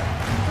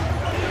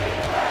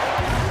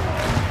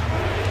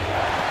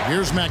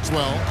 Here's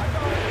Maxwell.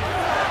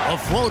 A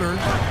floater.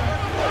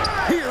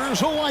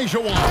 Here's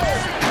Olajuwon.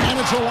 And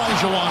it's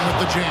Olajuwon with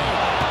the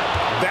jam.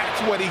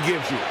 That's what he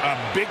gives you,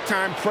 a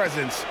big-time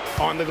presence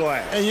on the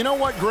glass. And you know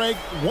what, Greg?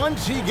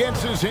 Once he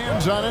gets his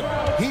hands on it,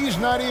 he's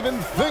not even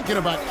thinking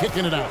about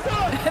kicking it out.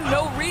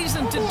 No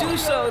reason to do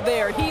so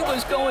there. He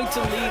was going to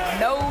leave,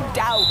 no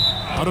doubt.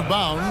 Out of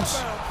bounds.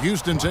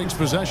 Houston takes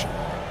possession.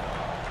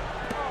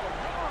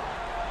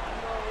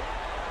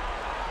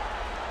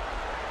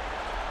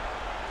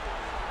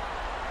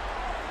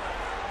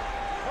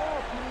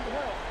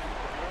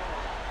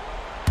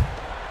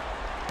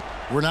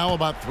 We're now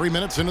about 3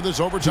 minutes into this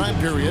overtime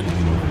period.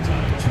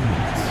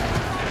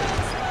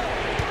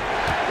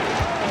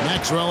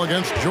 Maxwell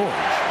against George.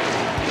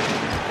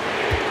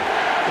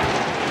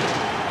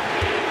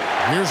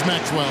 Here's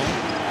Maxwell.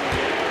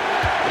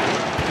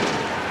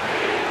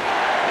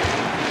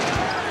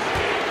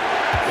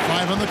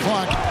 Five on the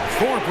clock.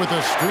 Thorpe with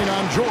a screen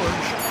on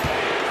George.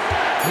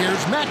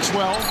 Here's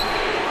Maxwell.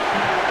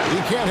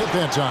 He can't hit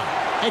that time.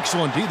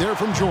 Excellent D there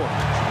from George.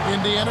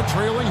 Indiana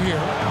trailing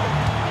here.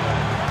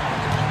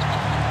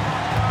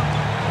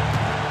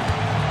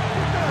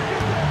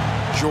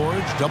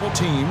 George double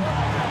team.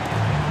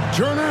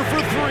 Turner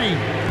for 3.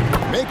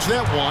 Makes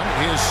that one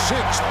his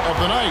 6th of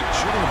the night.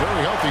 Shooting a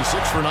very healthy 6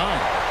 for 9.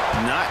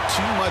 Not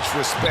too much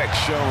respect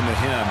shown to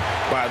him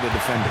by the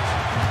defenders.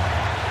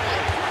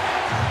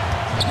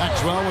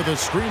 Maxwell with a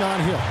screen on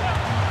Hill.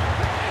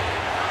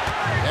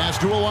 Pass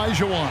to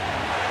Olajuwon.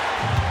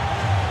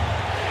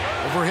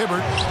 Over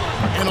Hibbert.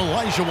 And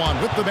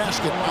Olajuwon with the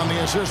basket on the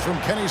assist from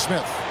Kenny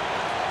Smith.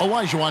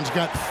 Olajuwon's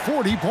got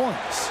 40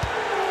 points.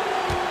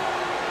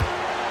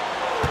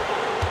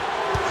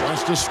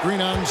 Just a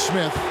screen on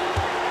Smith.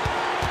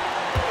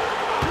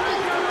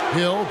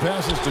 Hill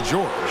passes to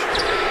George.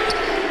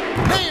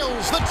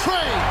 Nails the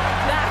tray.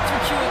 That's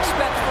what you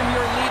expect from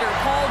your leader.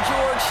 Paul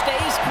George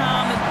stays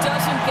calm and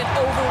doesn't get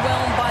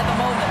overwhelmed by the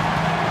moment.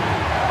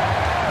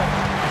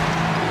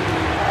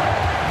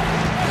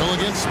 Hill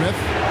against Smith.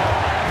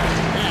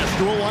 Pass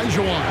to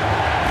Olajuwon.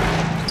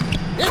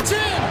 It's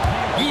in.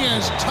 He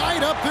has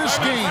tied up this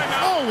game.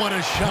 Oh, what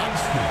a shot.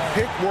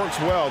 Pick works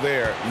well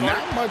there.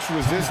 Not much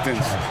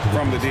resistance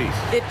from the D.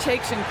 It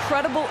takes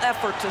incredible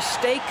effort to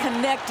stay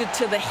connected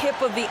to the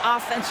hip of the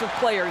offensive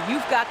player.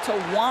 You've got to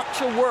want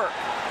to work.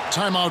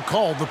 Timeout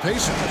called the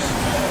Pacers.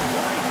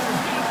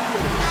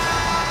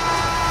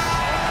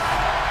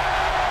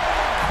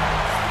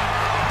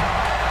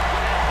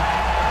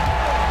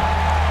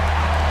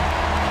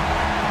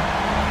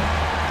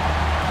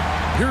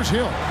 Here's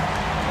Hill.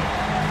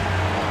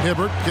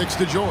 Hibbert kicks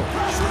to George.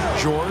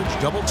 George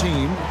double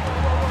teamed.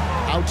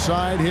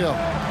 Outside Hill.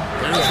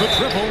 There's the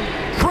triple.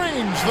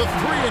 Cranes the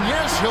three, and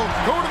yes, he'll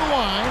go to the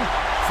line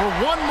for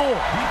one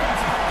more.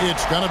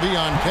 It's going to be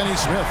on Kenny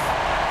Smith.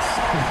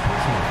 Second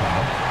personal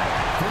foul.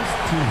 First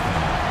team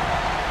foul.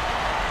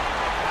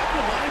 At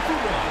the line for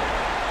one,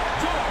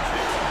 George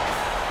Hill.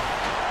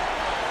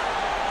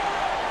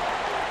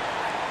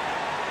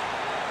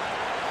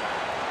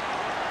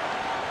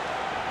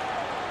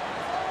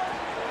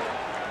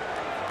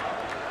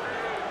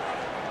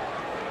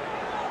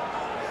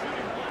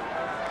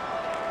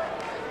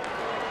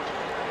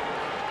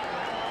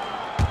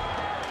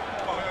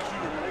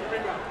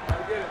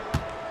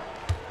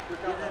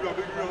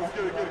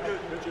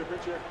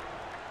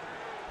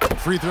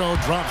 Free throw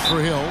drops for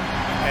Hill.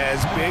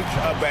 As big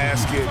a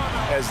basket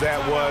as that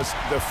was,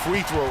 the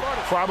free throw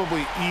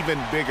probably even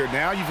bigger.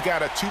 Now you've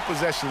got a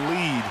 2-possession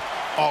lead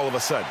all of a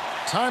sudden.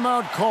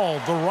 Timeout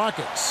called, the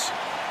Rockets.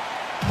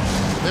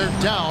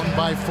 They're down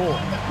by 4.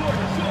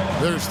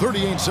 There's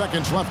 38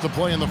 seconds left to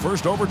play in the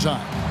first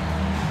overtime.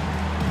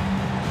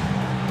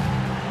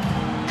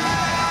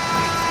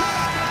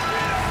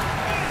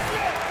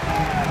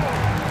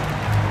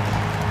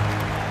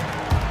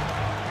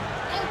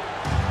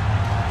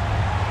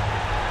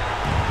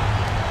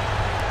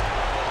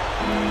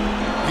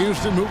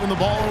 Houston moving the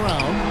ball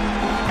around.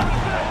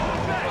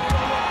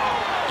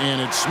 And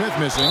it's Smith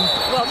missing.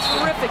 Well,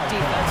 terrific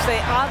defense. They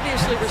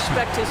obviously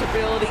respect his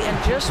ability and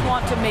just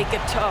want to make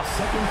it tough.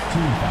 Second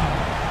team foul.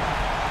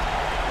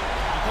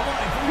 At the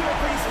line for your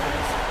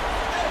Pacers,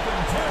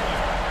 Evan Turner.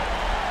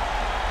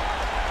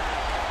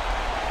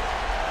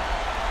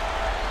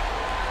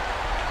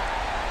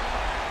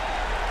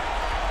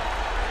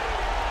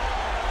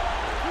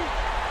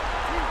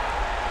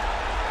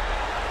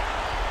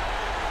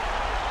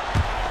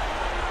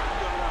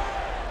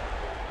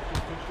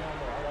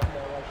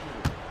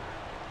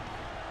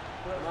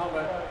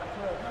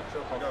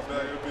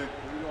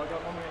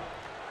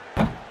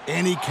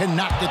 And he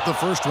cannot get the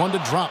first one to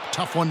drop.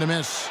 Tough one to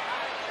miss.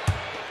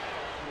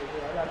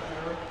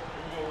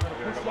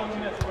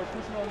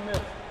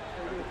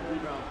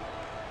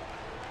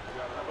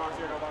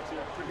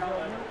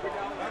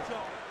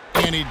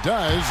 And he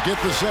does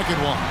get the second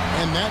one.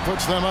 And that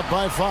puts them up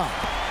by 5.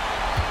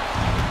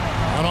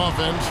 On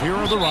offense, here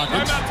are the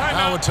Rockets.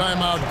 Now a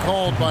timeout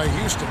called by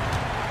Houston.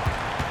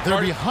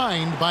 They're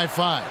behind by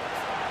 5.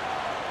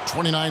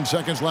 29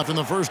 seconds left in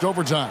the first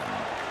overtime.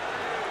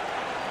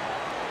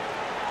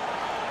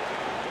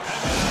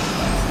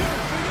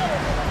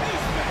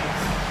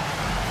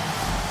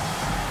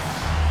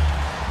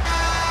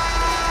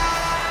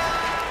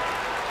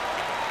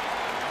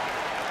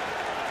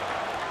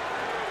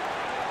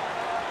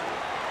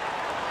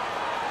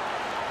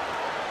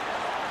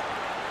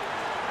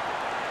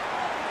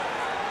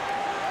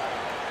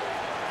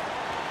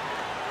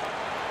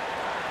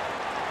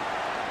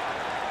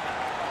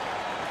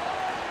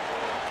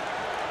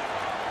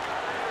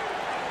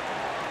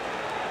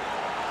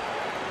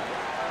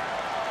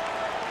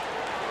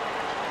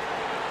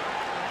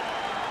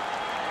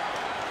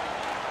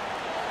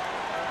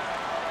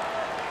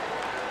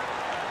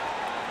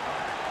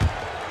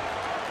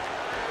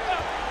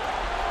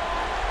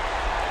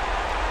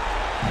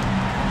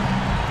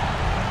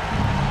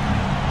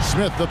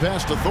 Smith the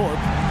pass to Thorpe.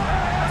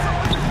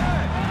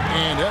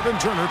 And Evan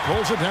Turner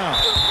pulls it down.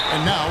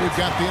 And now we've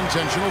got the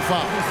intentional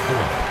foul.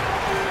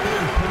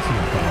 Third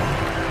personal foul.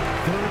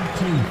 Third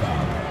team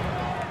foul.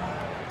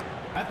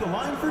 At the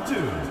line for 2,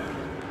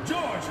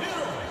 George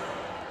Hill.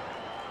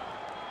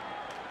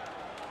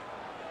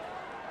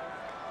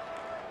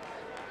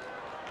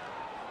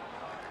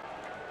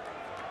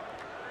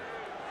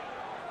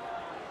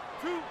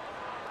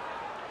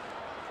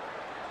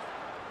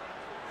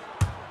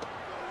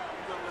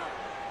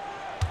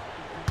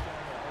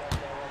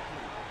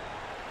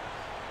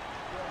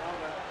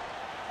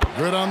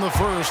 Good on the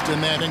first,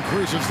 and that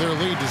increases their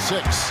lead to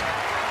 6.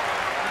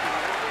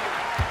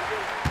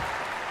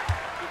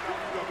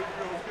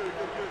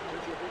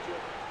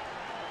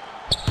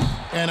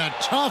 And a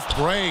tough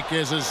break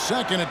is his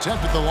second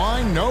attempt at the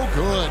line. No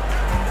good.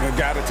 They've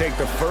got to take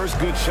the first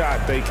good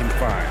shot they can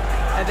find.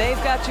 And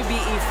they've got to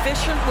be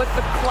efficient with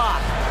the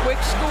clock.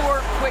 Quick score,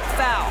 quick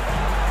foul.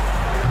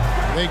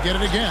 They get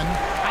it again.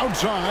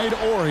 Outside,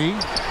 Ori.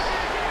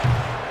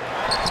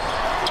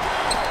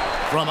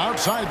 From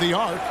outside the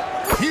arc.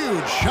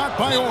 Huge shot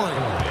by Ori.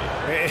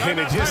 And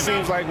it just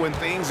seems like when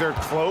things are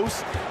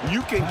close,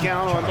 you can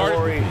count on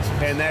Ori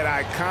and that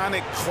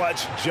iconic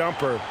clutch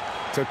jumper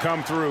to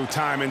come through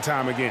time and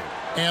time again.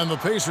 And the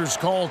Pacers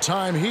call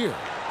time here.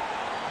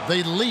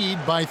 They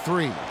lead by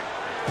 3.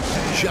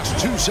 Just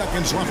 2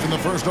 seconds left in the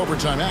first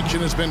overtime.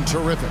 Action has been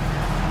terrific.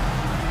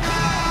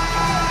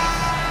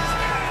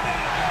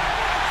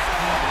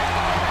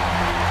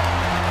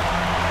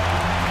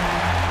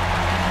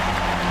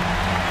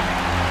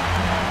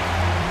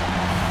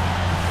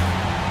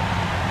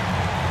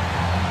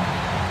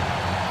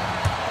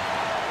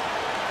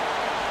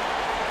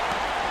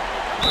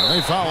 They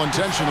foul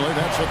intentionally.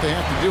 That's what they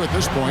have to do at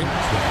this point.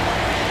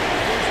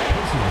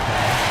 personal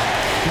foul.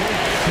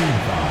 14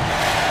 foul.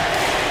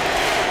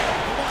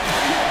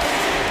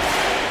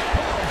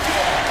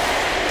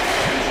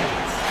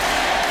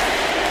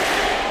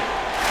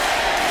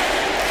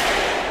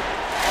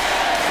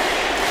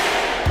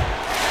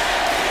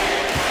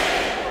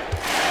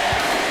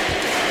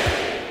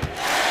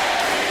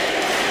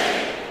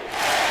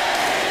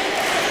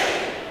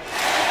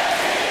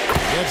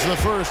 It's the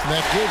first, and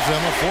that gives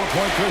them a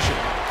 4-point cushion.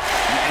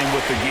 And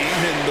with the game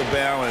hitting the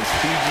balance,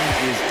 PG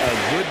is a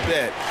good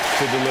bet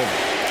to deliver.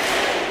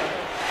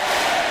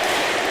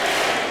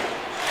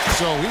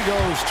 So he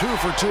goes 2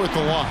 for 2 at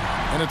the line,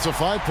 and it's a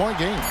 5-point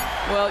game.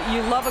 Well,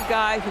 you love a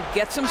guy who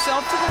gets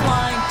himself to the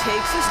line,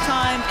 takes his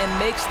time, and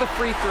makes the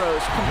free throws.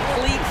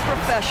 Complete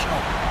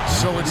professional.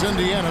 So it's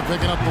Indiana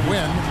picking up the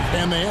win,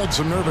 and they had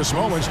some nervous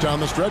moments down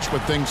the stretch, but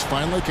things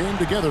finally came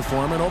together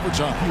for them in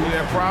overtime.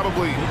 Yeah,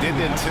 probably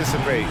didn't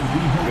anticipate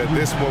that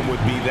this one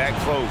would be that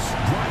close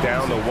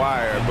down the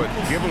wire, but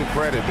give them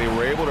credit. They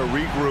were able to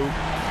regroup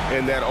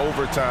in that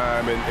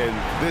overtime,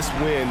 and this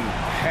win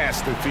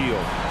has to feel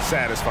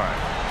satisfying.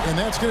 And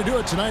that's going to do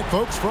it tonight,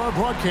 folks, for our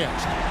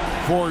broadcast.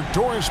 For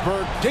Doris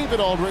Burke, David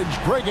Aldridge,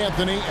 Greg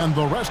Anthony, and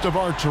the rest of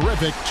our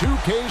terrific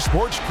 2K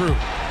Sports crew,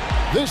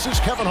 this is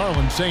Kevin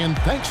Harlan saying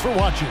thanks for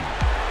watching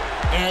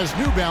as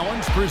New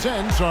Balance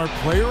presents our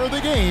player of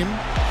the game,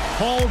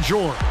 Paul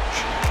George.